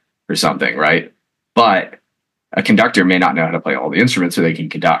oboe or something, right? But a conductor may not know how to play all the instruments, so they can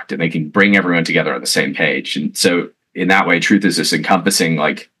conduct and they can bring everyone together on the same page. And so in that way, truth is this encompassing,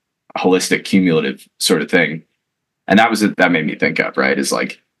 like, a holistic, cumulative sort of thing. And that made me think of, right, is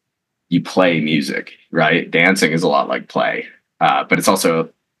like you play music, right? Dancing is a lot like play, but it's also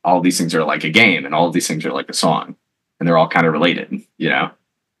all these things are like a game, and all of these things are like a song, and they're all kind of related, Yeah,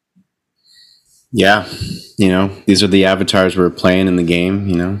 these are the avatars we're playing in the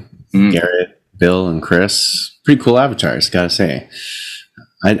game. Garrett, Bill, and Chris. Pretty cool avatars, gotta say.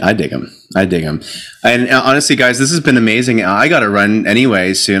 I dig them. And honestly, guys, this has been amazing. I got to run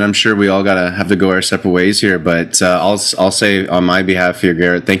anyway soon. I'm sure we all have to go our separate ways here. But I'll say on my behalf here,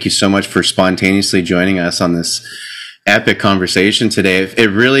 Garrett, thank you so much for spontaneously joining us on this epic conversation today. It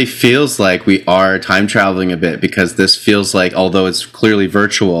really feels like we are time traveling a bit, because this feels like, although it's clearly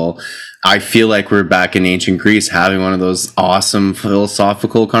virtual, I feel like we're back in ancient Greece having one of those awesome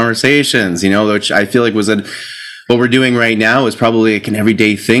philosophical conversations, which I feel like what we're doing right now is probably like an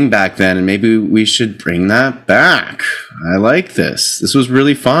everyday thing back then, and maybe we should bring that back. I like this. This was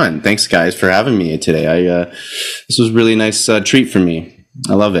really fun. Thanks, guys, for having me today. This was really nice treat for me.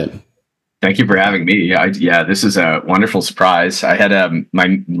 I love it. Thank you for having me. Yeah, this is a wonderful surprise. I had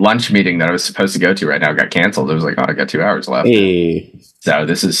my lunch meeting that I was supposed to go to right now got canceled. It was like, I got 2 hours left. Hey. So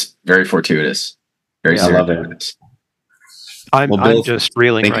this is very fortuitous. Very I love it. I'm just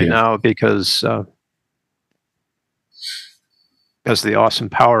reeling right now because of the awesome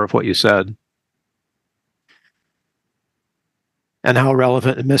power of what you said and how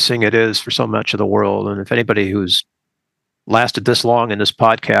relevant and missing it is for so much of the world. And if anybody who's lasted this long in this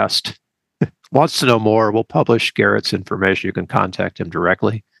podcast wants to know more, we'll publish Garrett's information. You can contact him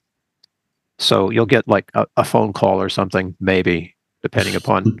directly. So you'll get like a phone call or something, maybe, depending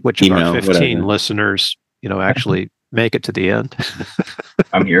upon which of our 15 listeners, actually make it to the end.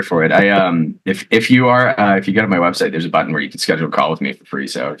 I'm here for it. If you go to my website, there's a button where you can schedule a call with me for free.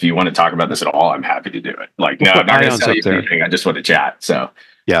 So if you want to talk about this at all, I'm happy to do it. Like, no, I'm not going to sell you anything. I just want to chat. So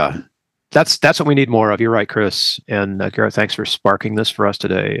yeah, that's what we need more of. You're right, Chris. And Garrett, thanks for sparking this for us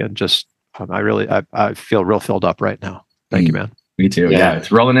today. And just, I feel real filled up right now. Thank you, man. Me too. Yeah.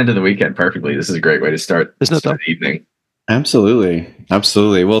 It's rolling into the weekend perfectly. This is a great way to start the evening.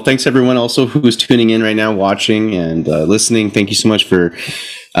 Absolutely. Well, thanks everyone also who's tuning in right now, watching and listening. Thank you so much for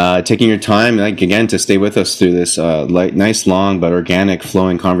taking your time, again, to stay with us through this nice, long, but organic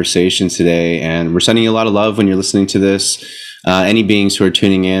flowing conversation today. And we're sending you a lot of love when you're listening to this. Any beings who are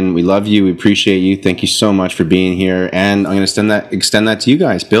tuning in, we love you. We appreciate you. Thank you so much for being here. And I'm going to extend that to you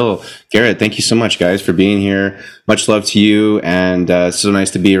guys. Bill, Garrett, thank you so much, guys, for being here. Much love to you. And it's so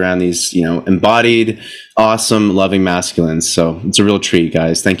nice to be around these, embodied, awesome, loving masculines. So it's a real treat,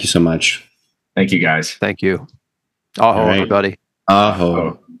 guys. Thank you so much. Thank you, guys. Thank you. All right, everybody.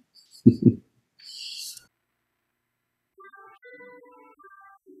 Aho.